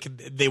 They think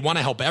they want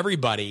to help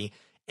everybody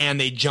and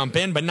they jump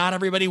in, but not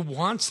everybody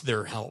wants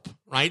their help,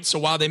 right? So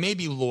while they may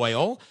be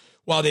loyal,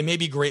 while they may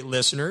be great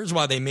listeners,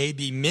 while they may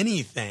be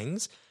many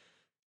things,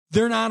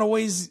 they're not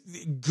always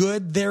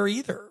good there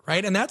either,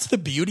 right? And that's the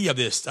beauty of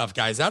this stuff,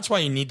 guys. That's why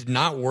you need to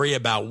not worry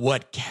about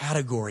what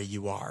category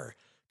you are,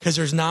 because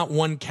there's not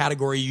one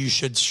category you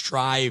should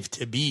strive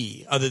to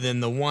be other than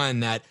the one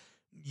that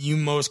you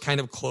most kind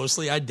of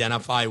closely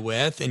identify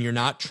with, and you're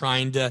not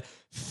trying to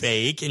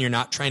fake and you're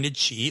not trying to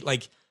cheat.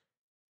 Like,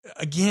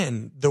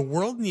 again, the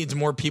world needs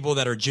more people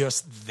that are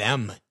just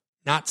them,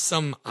 not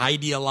some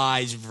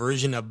idealized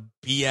version of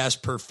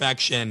BS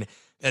perfection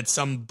that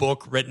some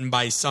book written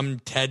by some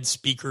TED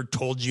speaker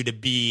told you to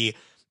be,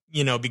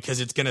 because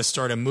it's going to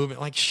start a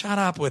movement. Like, shut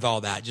up with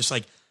all that. Just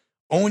like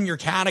own your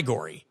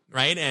category,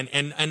 right?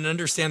 And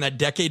understand that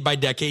decade by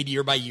decade,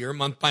 year by year,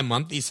 month by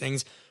month, these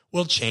things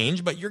will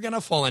change, but you're going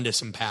to fall into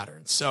some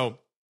patterns. So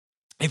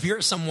if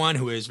you're someone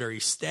who is very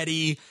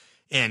steady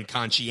and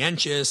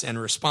conscientious and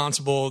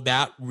responsible,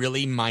 that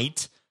really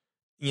might,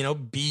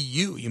 be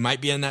you. You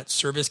might be in that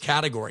service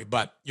category,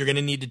 but you're going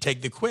to need to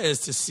take the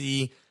quiz to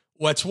see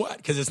what's what,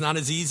 because it's not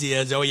as easy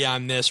as, oh yeah,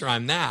 I'm this or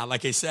I'm that.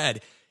 Like I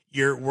said,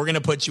 we're going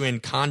to put you in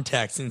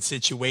context and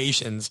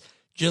situations,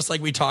 just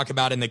like we talk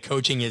about in the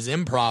Coaching is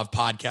Improv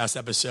podcast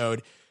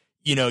episode.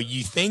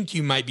 You think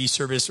you might be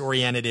service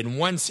oriented in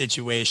one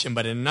situation,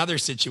 but in another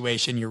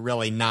situation, you're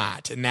really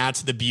not. And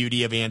that's the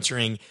beauty of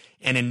answering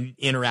and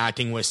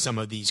interacting with some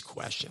of these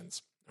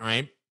questions. All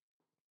right.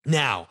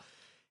 Now,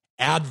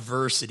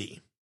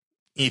 adversity.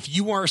 If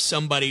you are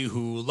somebody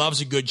who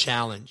loves a good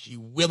challenge, you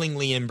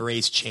willingly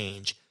embrace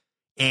change,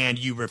 and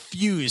you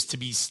refuse to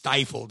be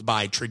stifled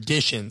by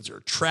traditions or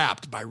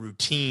trapped by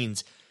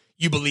routines,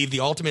 you believe the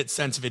ultimate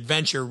sense of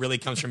adventure really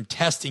comes from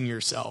testing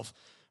yourself,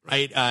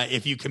 right?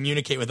 If you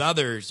communicate with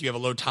others, you have a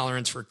low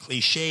tolerance for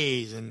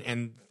cliches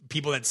and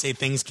people that say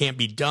things can't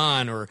be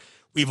done, or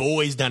we've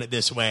always done it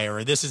this way,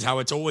 or this is how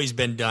it's always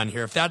been done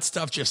here. If that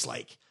stuff just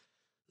like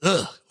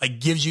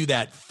gives you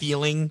that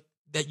feeling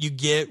that you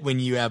get when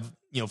you have,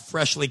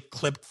 freshly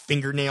clipped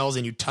fingernails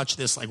and you touch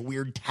this like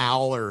weird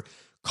towel or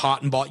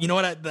cotton ball,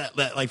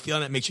 that like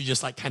feeling that makes you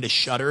just like kind of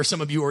shudder. Some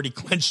of you already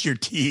clenched your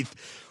teeth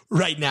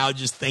right now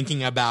just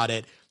thinking about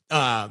it.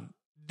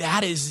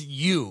 That is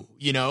you,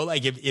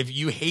 like if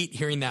you hate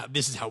hearing that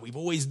this is how we've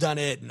always done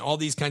it and all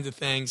these kinds of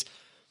things,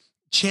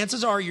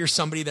 chances are you're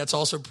somebody that's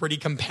also pretty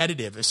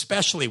competitive,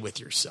 especially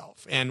with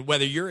yourself. And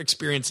whether you're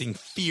experiencing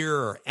fear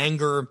or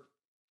anger,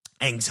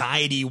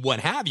 anxiety, what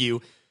have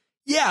you,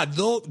 yeah,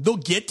 they'll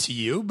get to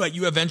you, but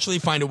you eventually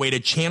find a way to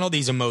channel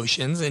these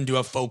emotions into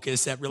a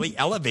focus that really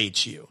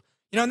elevates you.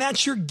 And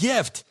that's your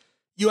gift.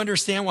 You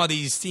understand why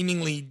these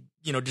seemingly,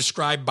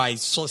 described by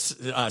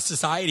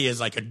society as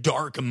like a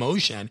dark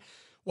emotion,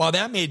 while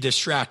that may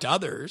distract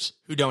others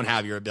who don't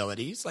have your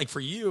abilities, like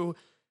for you,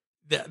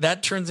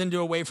 that turns into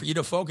a way for you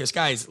to focus.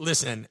 Guys,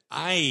 listen,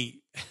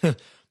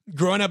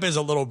 growing up as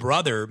a little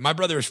brother, my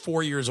brother is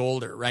 4 years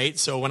older, right?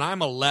 So when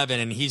I'm 11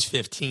 and he's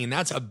 15,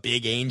 that's a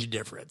big age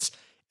difference.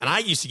 And I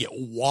used to get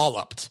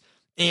walloped.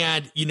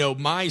 And,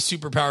 my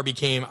superpower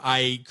became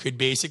I could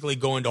basically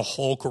go into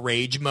Hulk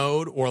rage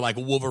mode or like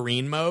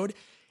Wolverine mode.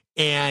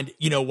 And,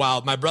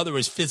 while my brother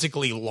was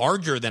physically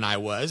larger than I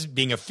was,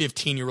 being a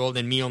 15-year-old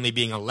and me only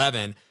being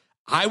 11,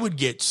 I would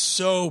get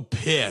so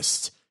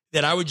pissed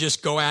that I would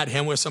just go at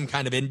him with some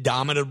kind of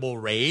indomitable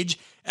rage.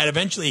 And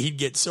eventually he'd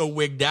get so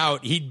wigged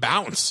out, he'd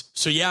bounce.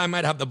 So yeah, I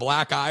might have the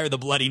black eye or the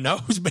bloody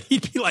nose, but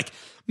he'd be like,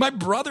 my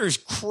brother's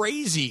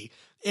crazy.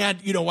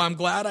 And, I'm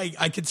glad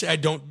I could say I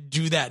don't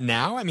do that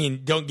now. I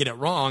mean, don't get it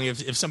wrong.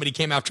 If somebody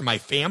came after my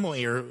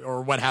family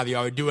or what have you,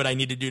 I would do what I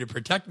need to do to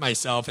protect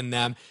myself and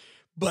them.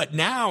 But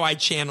now I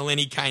channel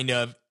any kind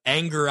of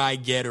anger I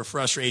get or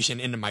frustration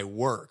into my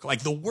work.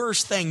 Like the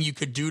worst thing you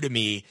could do to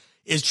me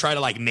is try to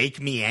like make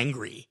me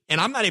angry.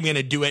 And I'm not even going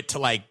to do it to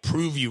like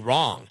prove you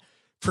wrong.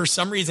 For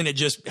some reason, it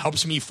just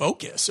helps me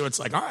focus. So it's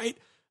like, all right,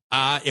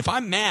 if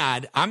I'm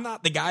mad, I'm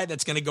not the guy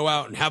that's going to go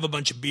out and have a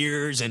bunch of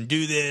beers and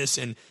do this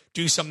and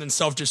do something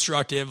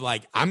self-destructive.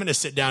 Like I'm going to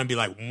sit down and be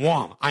like,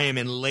 whoa, I am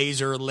in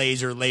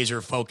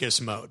laser focus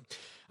mode.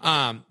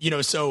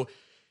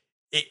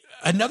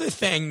 Another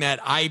thing that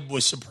I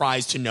was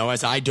surprised to know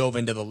as I dove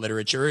into the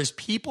literature is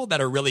people that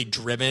are really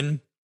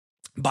driven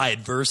by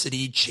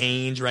adversity,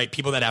 change, right?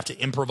 People that have to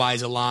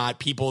improvise a lot,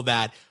 people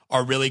that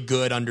are really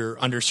good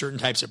under certain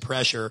types of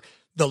pressure.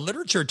 The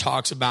literature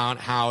talks about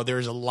how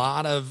there's a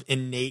lot of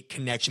innate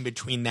connection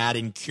between that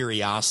and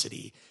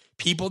curiosity.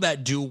 People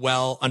that do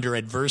well under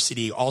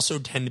adversity also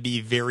tend to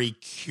be very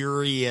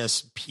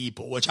curious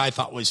people, which I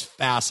thought was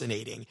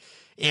fascinating.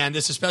 And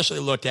this especially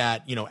looked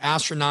at,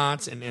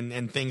 astronauts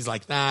and things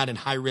like that and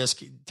high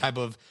risk type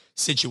of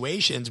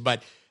situations.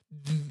 But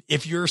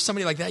if you're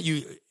somebody like that,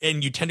 you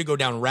tend to go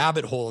down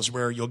rabbit holes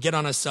where you'll get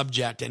on a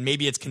subject and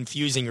maybe it's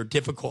confusing or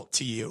difficult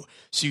to you.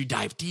 So you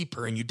dive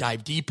deeper and you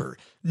dive deeper,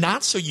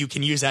 not so you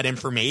can use that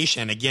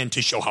information again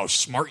to show how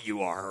smart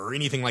you are or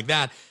anything like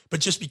that, but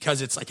just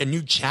because it's like a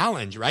new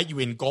challenge, right? You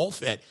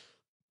engulf it.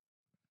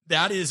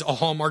 That is a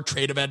hallmark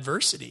trait of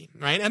adversity,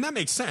 right? And that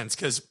makes sense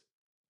because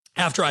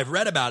after I've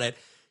read about it,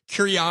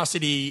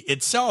 curiosity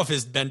itself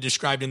has been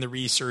described in the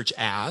research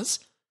as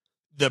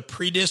the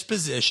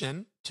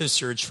predisposition to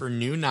search for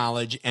new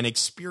knowledge and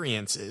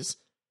experiences,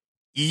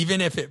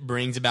 even if it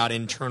brings about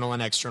internal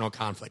and external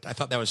conflict. I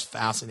thought that was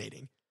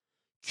fascinating.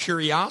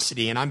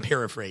 Curiosity, and I'm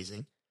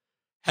paraphrasing,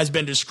 has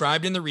been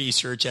described in the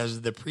research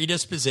as the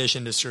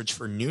predisposition to search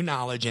for new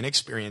knowledge and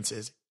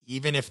experiences,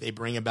 even if they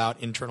bring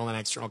about internal and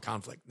external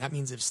conflict. That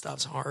means if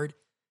stuff's hard,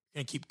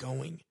 you're going to keep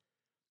going.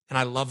 And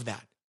I love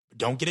that. But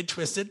don't get it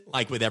twisted.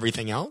 Like with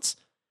everything else,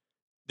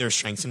 there's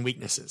strengths and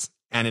weaknesses.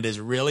 And it is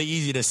really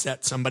easy to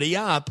set somebody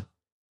up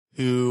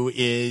who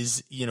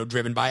is,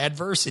 driven by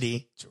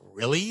adversity. It's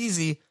really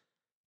easy.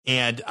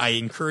 And I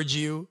encourage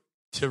you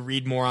to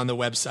read more on the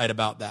website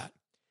about that.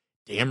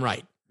 Damn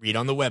right. Read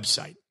on the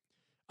website.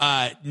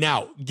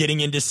 Now, getting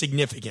into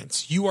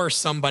significance. You are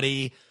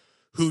somebody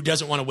who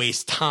doesn't want to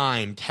waste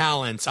time,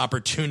 talents,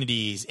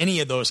 opportunities, any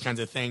of those kinds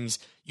of things.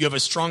 You have a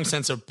strong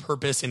sense of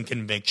purpose and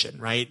conviction,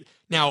 right?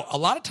 Now, a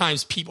lot of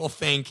times people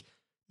think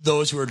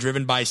those who are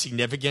driven by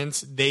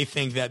significance, they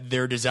think that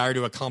their desire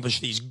to accomplish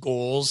these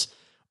goals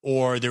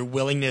or their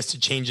willingness to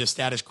change the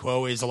status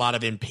quo is a lot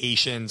of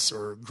impatience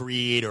or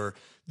greed, or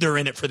they're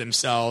in it for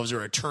themselves,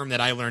 or a term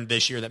that I learned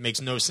this year that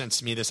makes no sense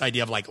to me, this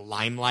idea of like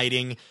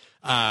limelighting.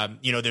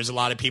 There's a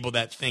lot of people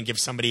that think if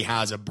somebody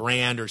has a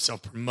brand or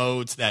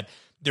self-promotes that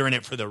they're in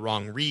it for the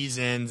wrong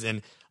reasons.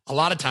 And a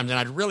lot of times, and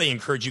I'd really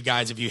encourage you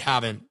guys, if you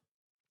haven't,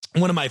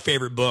 one of my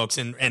favorite books,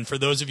 and for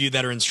those of you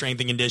that are in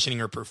strength and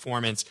conditioning or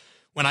performance,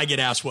 when I get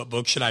asked what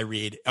book should I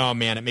read, oh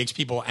man, it makes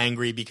people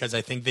angry because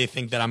I think they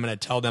think that I'm going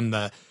to tell them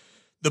the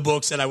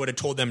books that I would have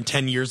told them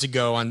 10 years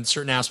ago on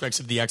certain aspects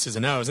of the X's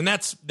and O's. And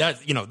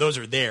those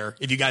are there.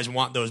 If you guys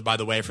want those, by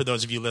the way, for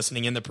those of you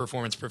listening in the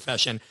performance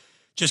profession,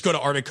 just go to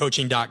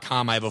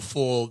artofcoaching.com. I have a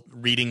full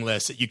reading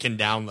list that you can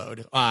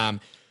download.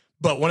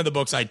 But one of the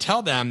books I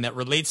tell them that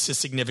relates to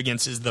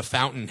significance is The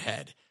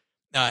Fountainhead.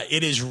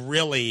 It is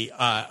really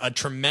a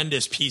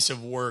tremendous piece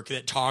of work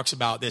that talks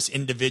about this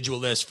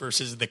individualist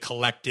versus the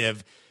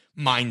collective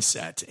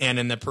mindset. And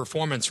in the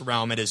performance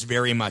realm, it is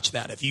very much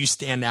that. If you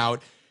stand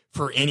out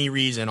for any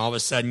reason, all of a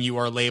sudden you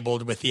are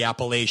labeled with the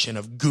appellation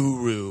of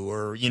guru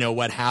or,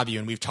 what have you.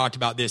 And we've talked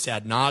about this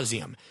ad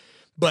nauseum.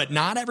 But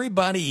not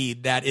everybody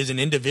that is an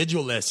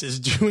individualist is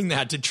doing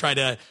that to try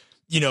to,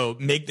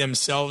 make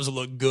themselves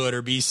look good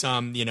or be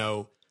some,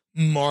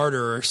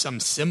 martyr or some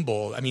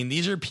symbol. I mean,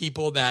 these are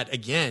people that,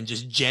 again,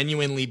 just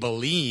genuinely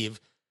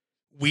believe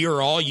we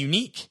are all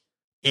unique.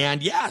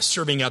 And yeah,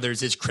 serving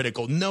others is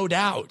critical, no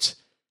doubt.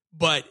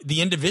 But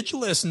the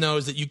individualist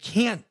knows that you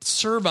can't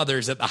serve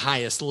others at the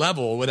highest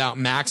level without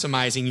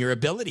maximizing your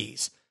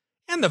abilities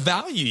and the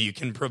value you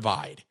can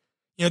provide.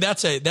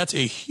 That's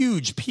a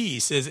huge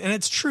piece, and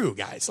it's true,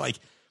 guys. Like,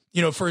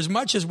 for as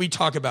much as we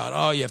talk about,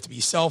 oh, you have to be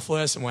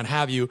selfless and what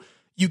have you,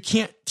 you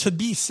can't, to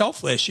be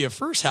selfless, you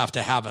first have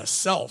to have a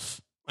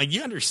self. Like,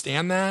 you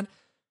understand that,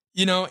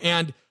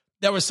 and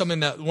that was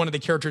something that one of the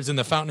characters in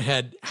The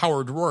Fountainhead,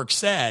 Howard Rourke,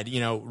 said,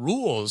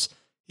 rules.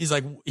 He's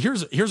like,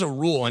 here's a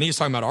rule. And he's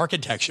talking about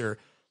architecture.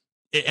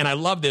 And I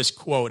love this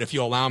quote, if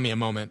you'll allow me a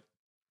moment,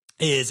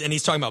 and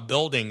he's talking about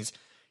buildings.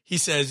 He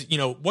says,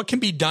 what can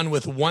be done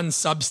with one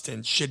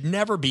substance should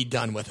never be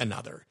done with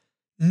another.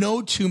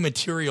 No two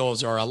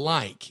materials are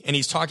alike. And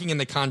he's talking in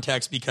the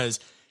context because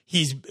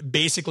he's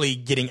basically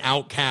getting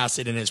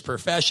outcasted in his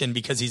profession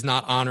because he's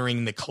not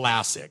honoring the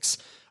classics.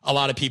 A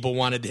lot of people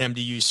wanted him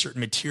to use certain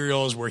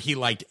materials where he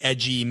liked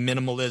edgy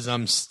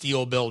minimalism,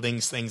 steel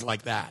buildings, things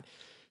like that.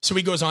 So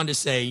he goes on to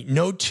say,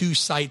 no two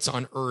sites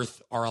on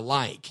earth are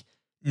alike.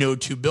 No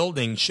two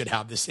buildings should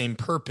have the same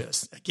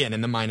purpose. Again,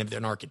 in the mind of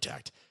an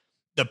architect.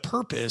 The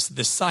purpose,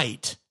 the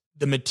site,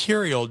 the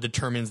material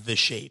determines the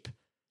shape.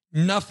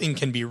 Nothing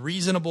can be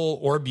reasonable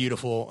or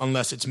beautiful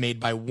unless it's made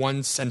by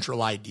one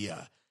central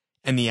idea.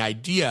 And the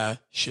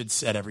idea should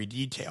set every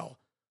detail.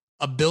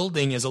 A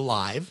building is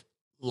alive,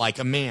 like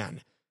a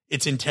man.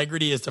 Its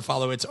integrity is to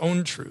follow its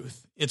own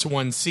truth, its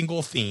one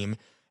single theme,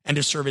 and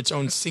to serve its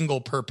own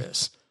single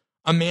purpose.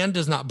 A man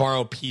does not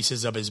borrow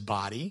pieces of his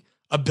body.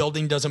 A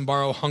building doesn't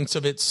borrow hunks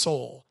of its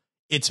soul.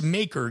 Its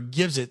maker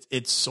gives it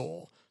its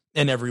soul,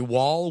 and every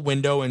wall,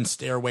 window, and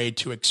stairway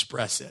to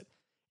express it.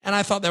 And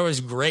I thought that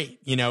was great.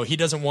 He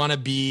doesn't want to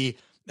be,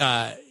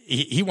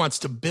 he wants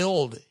to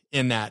build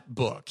in that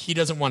book. He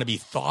doesn't want to be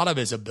thought of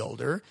as a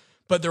builder,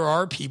 but there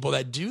are people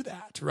that do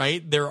that,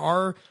 right? There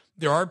are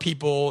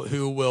people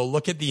who will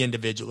look at the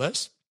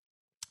individualist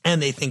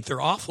and they think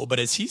they're awful. But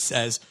as he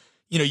says,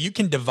 you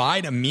can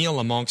divide a meal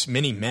amongst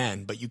many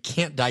men, but you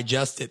can't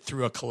digest it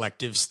through a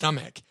collective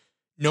stomach.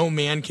 No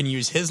man can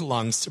use his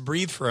lungs to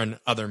breathe for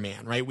another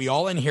man, right? We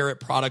all inherit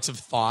products of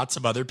thoughts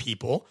of other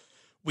people.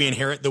 We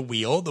inherit the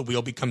wheel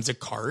becomes a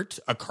cart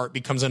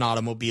becomes an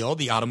automobile,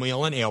 the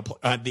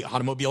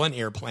automobile an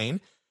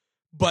airplane.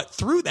 But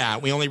through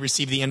that, we only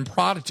receive the end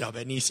product of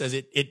it. And he says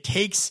it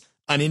takes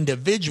an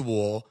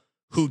individual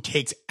who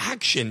takes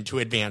action to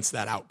advance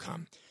that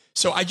outcome.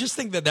 So I just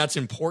think that that's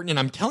important. And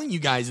I'm telling you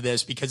guys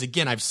this because,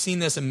 again, I've seen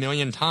this a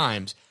million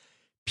times.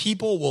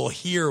 People will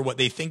hear what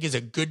they think is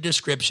a good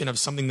description of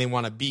something they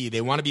want to be.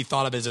 They want to be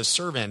thought of as a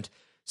servant.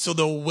 So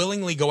they'll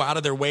willingly go out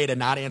of their way to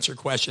not answer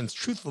questions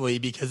truthfully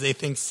because they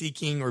think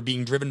seeking or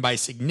being driven by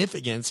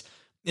significance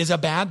is a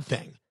bad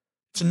thing.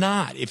 It's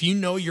not. If you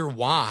know your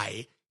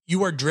why,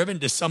 you are driven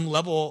to some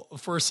level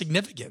for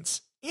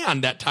significance.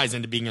 And that ties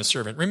into being a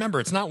servant. Remember,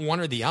 it's not one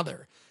or the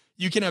other.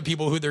 You can have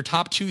people who their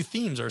top two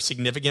themes are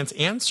significance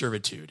and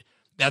servitude.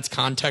 That's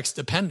context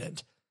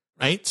dependent,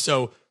 right?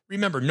 So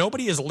remember,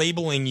 nobody is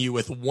labeling you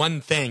with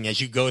one thing as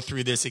you go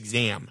through this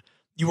exam.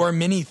 You are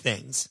many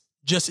things.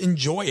 Just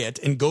enjoy it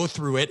and go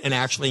through it and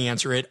actually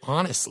answer it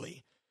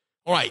honestly.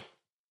 All right.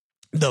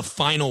 The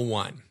final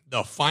one,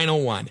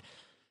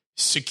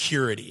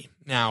 security.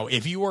 Now,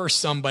 if you are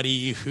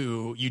somebody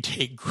who you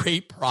take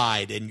great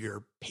pride in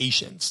your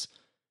patience,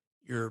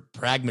 your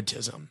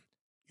pragmatism,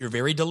 you're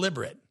very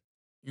deliberate,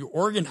 you're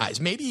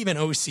organized, maybe even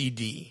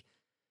OCD,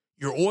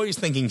 you're always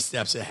thinking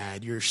steps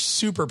ahead, you're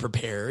super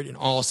prepared in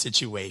all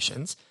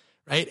situations,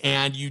 right?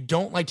 And you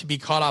don't like to be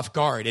caught off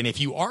guard. And if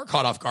you are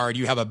caught off guard,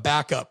 you have a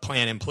backup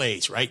plan in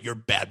place, right? You're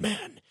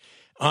Batman.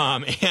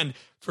 And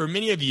for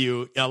many of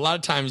you, a lot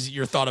of times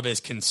you're thought of as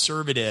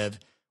conservative,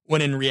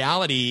 when in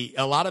reality,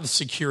 a lot of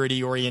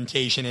security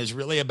orientation is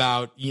really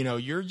about,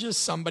 you're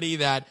just somebody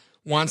that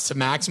wants to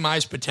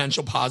maximize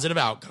potential positive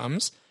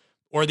outcomes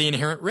or the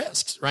inherent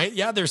risks, right?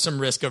 Yeah, there's some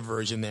risk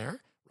aversion there,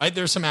 right?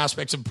 There's some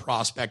aspects of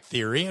prospect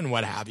theory and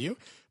what have you.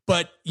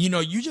 But,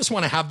 you just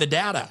want to have the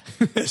data,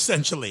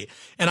 essentially.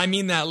 And I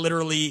mean that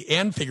literally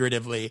and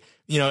figuratively.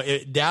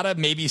 Data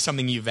may be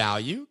something you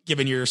value,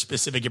 given your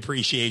specific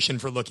appreciation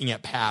for looking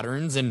at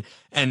patterns and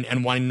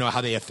wanting to know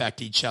how they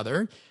affect each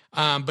other.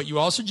 But you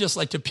also just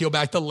like to peel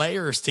back the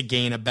layers to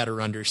gain a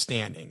better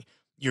understanding.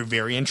 You're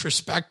very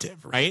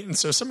introspective, right? And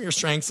so some of your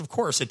strengths, of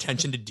course,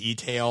 attention to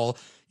detail.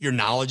 You're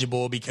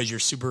knowledgeable because you're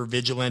super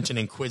vigilant and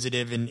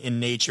inquisitive in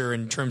nature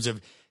in terms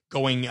of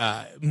going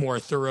more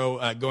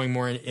thorough, going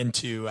more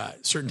into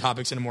certain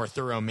topics in a more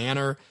thorough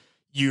manner.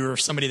 You're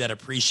somebody that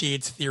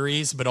appreciates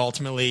theories, but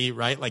ultimately,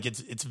 right, like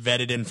it's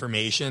vetted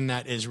information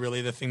that is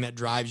really the thing that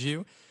drives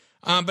you.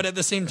 But at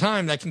the same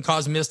time, that can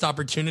cause missed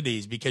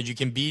opportunities because you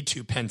can be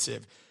too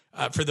pensive.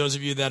 For those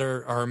of you that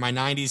are my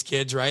 90s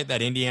kids, right,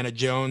 that Indiana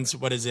Jones,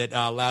 what is it,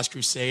 Last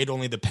Crusade,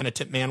 only the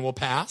penitent man will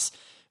pass,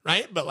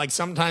 right? But like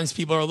sometimes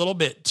people are a little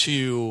bit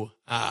too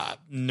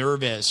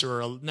nervous,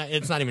 or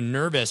it's not even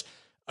nervous,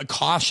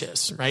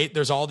 cautious, right?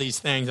 There's all these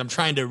things. I'm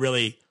trying to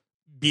really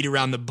beat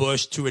around the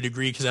bush to a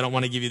degree because I don't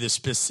want to give you the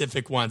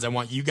specific ones. I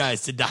want you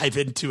guys to dive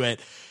into it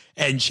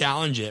and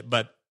challenge it.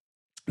 But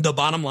the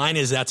bottom line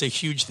is that's a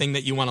huge thing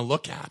that you want to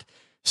look at.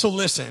 So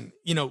listen,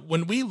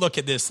 when we look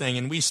at this thing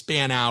and we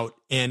span out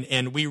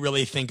and we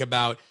really think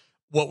about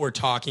what we're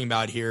talking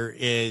about here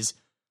is,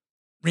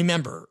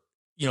 remember,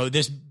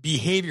 this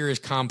behavior is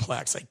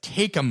complex. Like,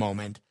 take a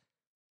moment.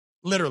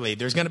 Literally,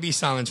 there's going to be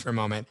silence for a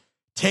moment.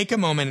 Take a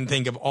moment and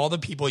think of all the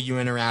people you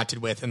interacted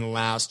with in the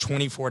last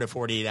 24 to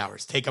 48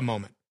 hours. Take a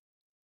moment.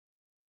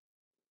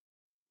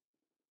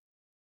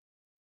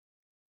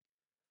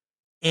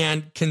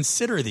 And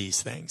consider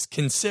these things.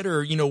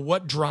 Consider,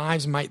 what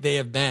drives might they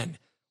have been?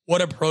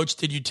 What approach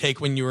did you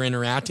take when you were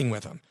interacting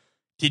with them?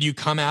 Did you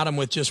come at them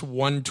with just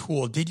one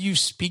tool? Did you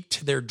speak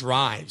to their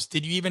drives?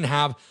 Did you even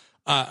have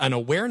an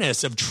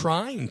awareness of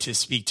trying to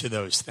speak to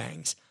those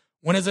things?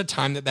 When is a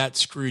time that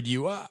screwed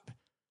you up?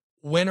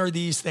 When are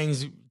these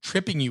things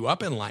tripping you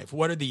up in life?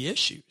 What are the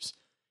issues?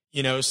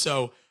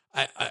 So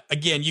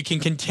again, you can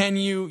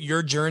continue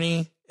your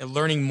journey and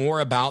learning more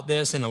about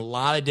this in a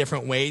lot of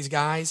different ways,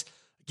 guys.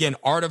 Again,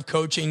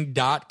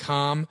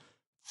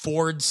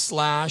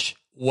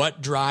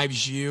 artofcoaching.com/what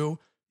drives you.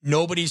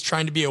 Nobody's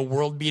trying to be a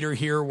world beater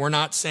here. We're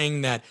not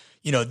saying that,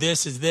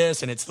 this is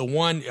this and it's the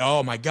one,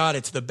 oh my God,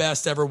 it's the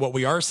best ever. What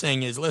we are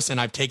saying is, listen,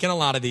 I've taken a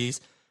lot of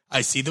these.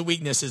 I see the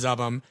weaknesses of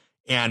them.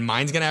 And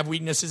mine's going to have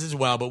weaknesses as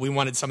well, but we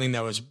wanted something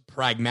that was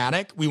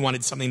pragmatic. We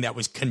wanted something that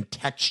was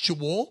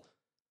contextual,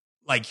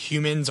 like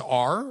humans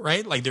are,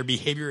 right? Like their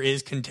behavior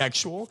is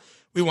contextual.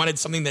 We wanted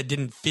something that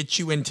didn't fit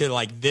you into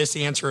like this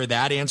answer or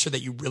that answer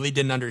that you really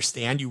didn't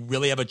understand. You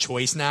really have a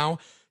choice now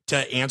to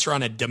answer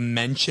on a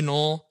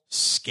dimensional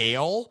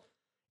scale.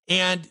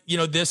 And,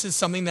 this is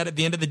something that at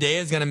the end of the day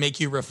is going to make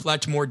you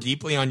reflect more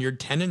deeply on your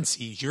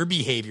tendencies, your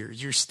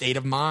behaviors, your state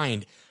of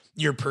mind,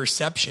 your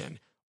perception.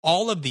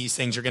 All of these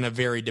things are going to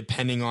vary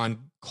depending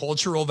on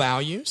cultural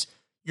values,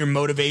 your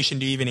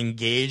motivation to even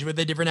engage with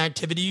the different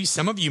activities.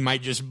 Some of you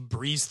might just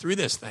breeze through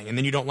this thing and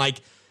then you don't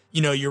like,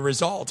 your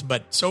result.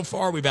 But so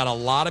far, we've had a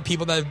lot of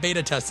people that have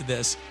beta tested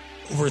this,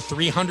 over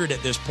 300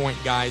 at this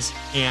point, guys.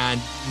 And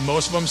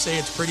most of them say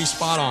it's pretty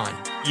spot on,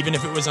 even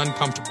if it was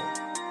uncomfortable.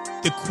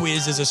 The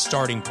quiz is a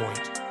starting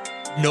point.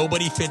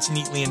 Nobody fits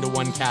neatly into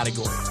one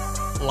category.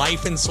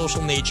 life and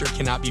social nature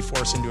cannot be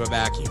forced into a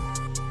vacuum.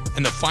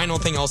 And the final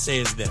thing I'll say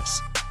is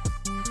this.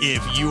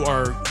 If you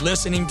are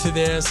listening to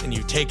this and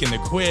you've taken the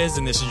quiz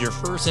and this is your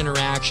first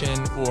interaction,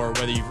 or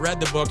whether you've read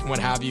the book and what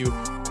have you,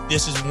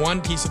 this is one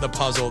piece of the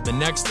puzzle. The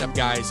next step,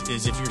 guys,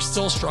 is if you're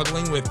still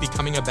struggling with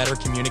becoming a better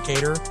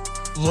communicator,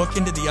 look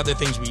into the other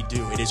things we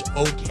do. It is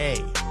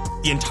okay.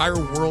 The entire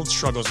world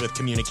struggles with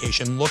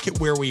communication. Look at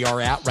where we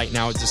are at right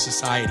now as a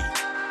society.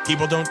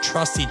 People don't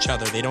trust each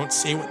other. They don't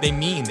say what they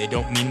mean. They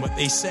don't mean what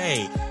they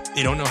say.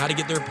 They don't know how to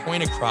get their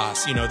point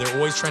across. You know, they're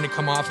always trying to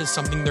come off as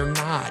something they're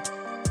not.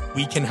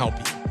 We can help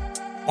you.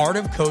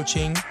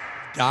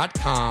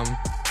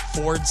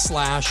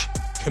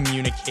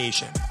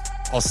 artofcoaching.com/communication.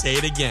 I'll say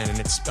it again, and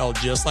it's spelled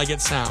just like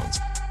it sounds.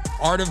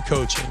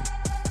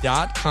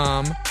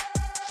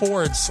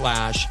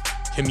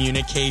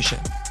 artofcoaching.com/communication.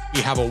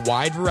 We have a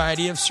wide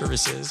variety of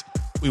services.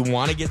 We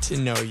want to get to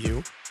know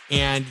you,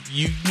 and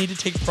you need to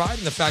take pride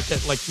in the fact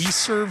that, like, we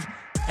serve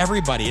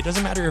everybody. It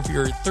doesn't matter if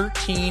you're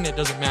 13. It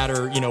doesn't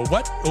matter, you know,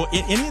 what,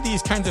 any of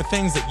these kinds of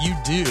things that you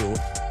do,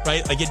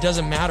 right? Like, it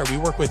doesn't matter. We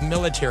work with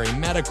military,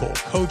 medical,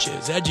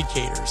 coaches,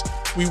 educators.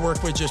 We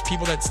work with just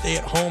people that stay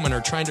at home and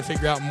are trying to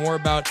figure out more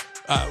about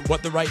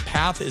what the right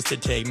path is to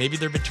take. Maybe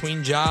they're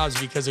between jobs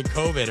because of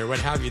COVID or what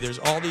have you. There's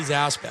all these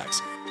aspects.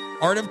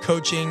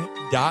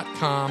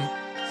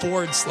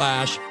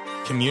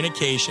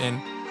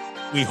 artofcoaching.com/communication.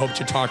 We hope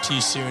to talk to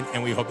you soon,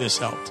 and we hope this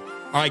helped.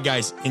 All right,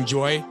 guys,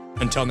 enjoy.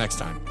 Until next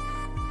time.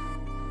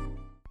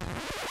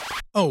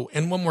 Oh,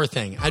 and one more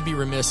thing. I'd be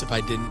remiss if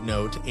I didn't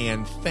note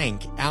and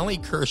thank Allie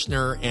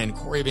Kirshner and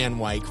Corey Van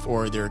Wyk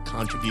for their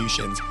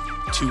contributions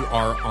to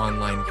our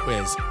online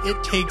quiz.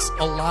 It takes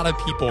a lot of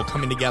people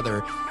coming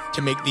together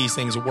to make these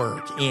things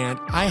work. And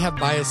I have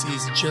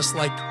biases just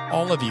like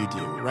all of you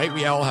do, right?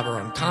 We all have our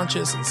own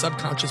conscious and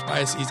subconscious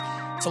biases.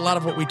 It's a lot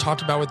of what we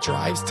talked about with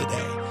drives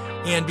today.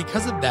 And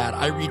because of that,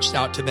 I reached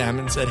out to them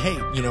and said, hey,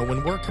 you know,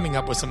 when we're coming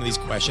up with some of these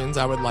questions,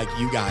 I would like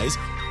you guys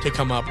to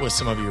come up with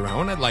some of your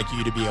own. I'd like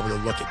you to be able to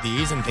look at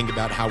these and think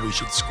about how we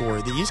should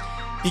score these,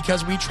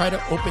 because we try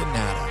to open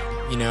that up,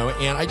 you know.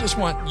 And I just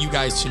want you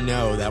guys to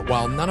know that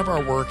while none of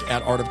our work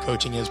at Art of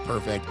Coaching is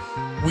perfect,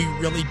 we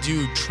really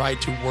do try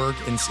to work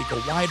and seek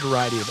a wide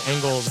variety of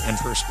angles and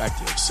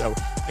perspectives. So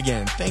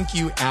again, thank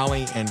you,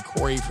 Allie and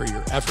Corey, for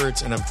your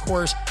efforts. And of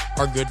course,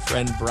 our good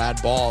friend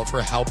Brad Ball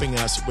for helping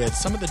us with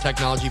some of the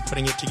technology,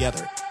 putting it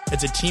together.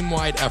 It's a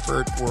team-wide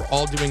effort. We're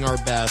all doing our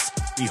best.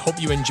 We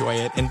hope you enjoy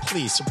it. And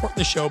please support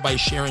the show by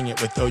sharing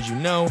it with those you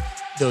know,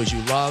 those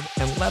you love,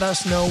 and let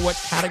us know what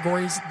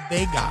categories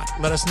they got.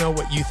 Let us know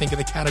what you think of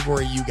the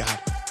category you got.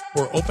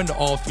 We're open to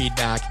all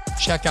feedback.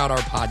 Check out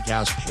our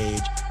podcast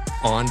page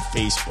on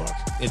Facebook.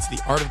 It's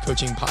the Art of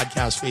Coaching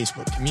Podcast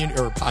Facebook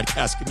community or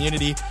podcast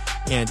community,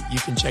 and you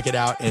can check it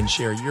out and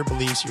share your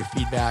beliefs, your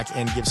feedback,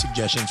 and give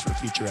suggestions for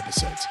future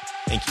episodes.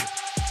 Thank you.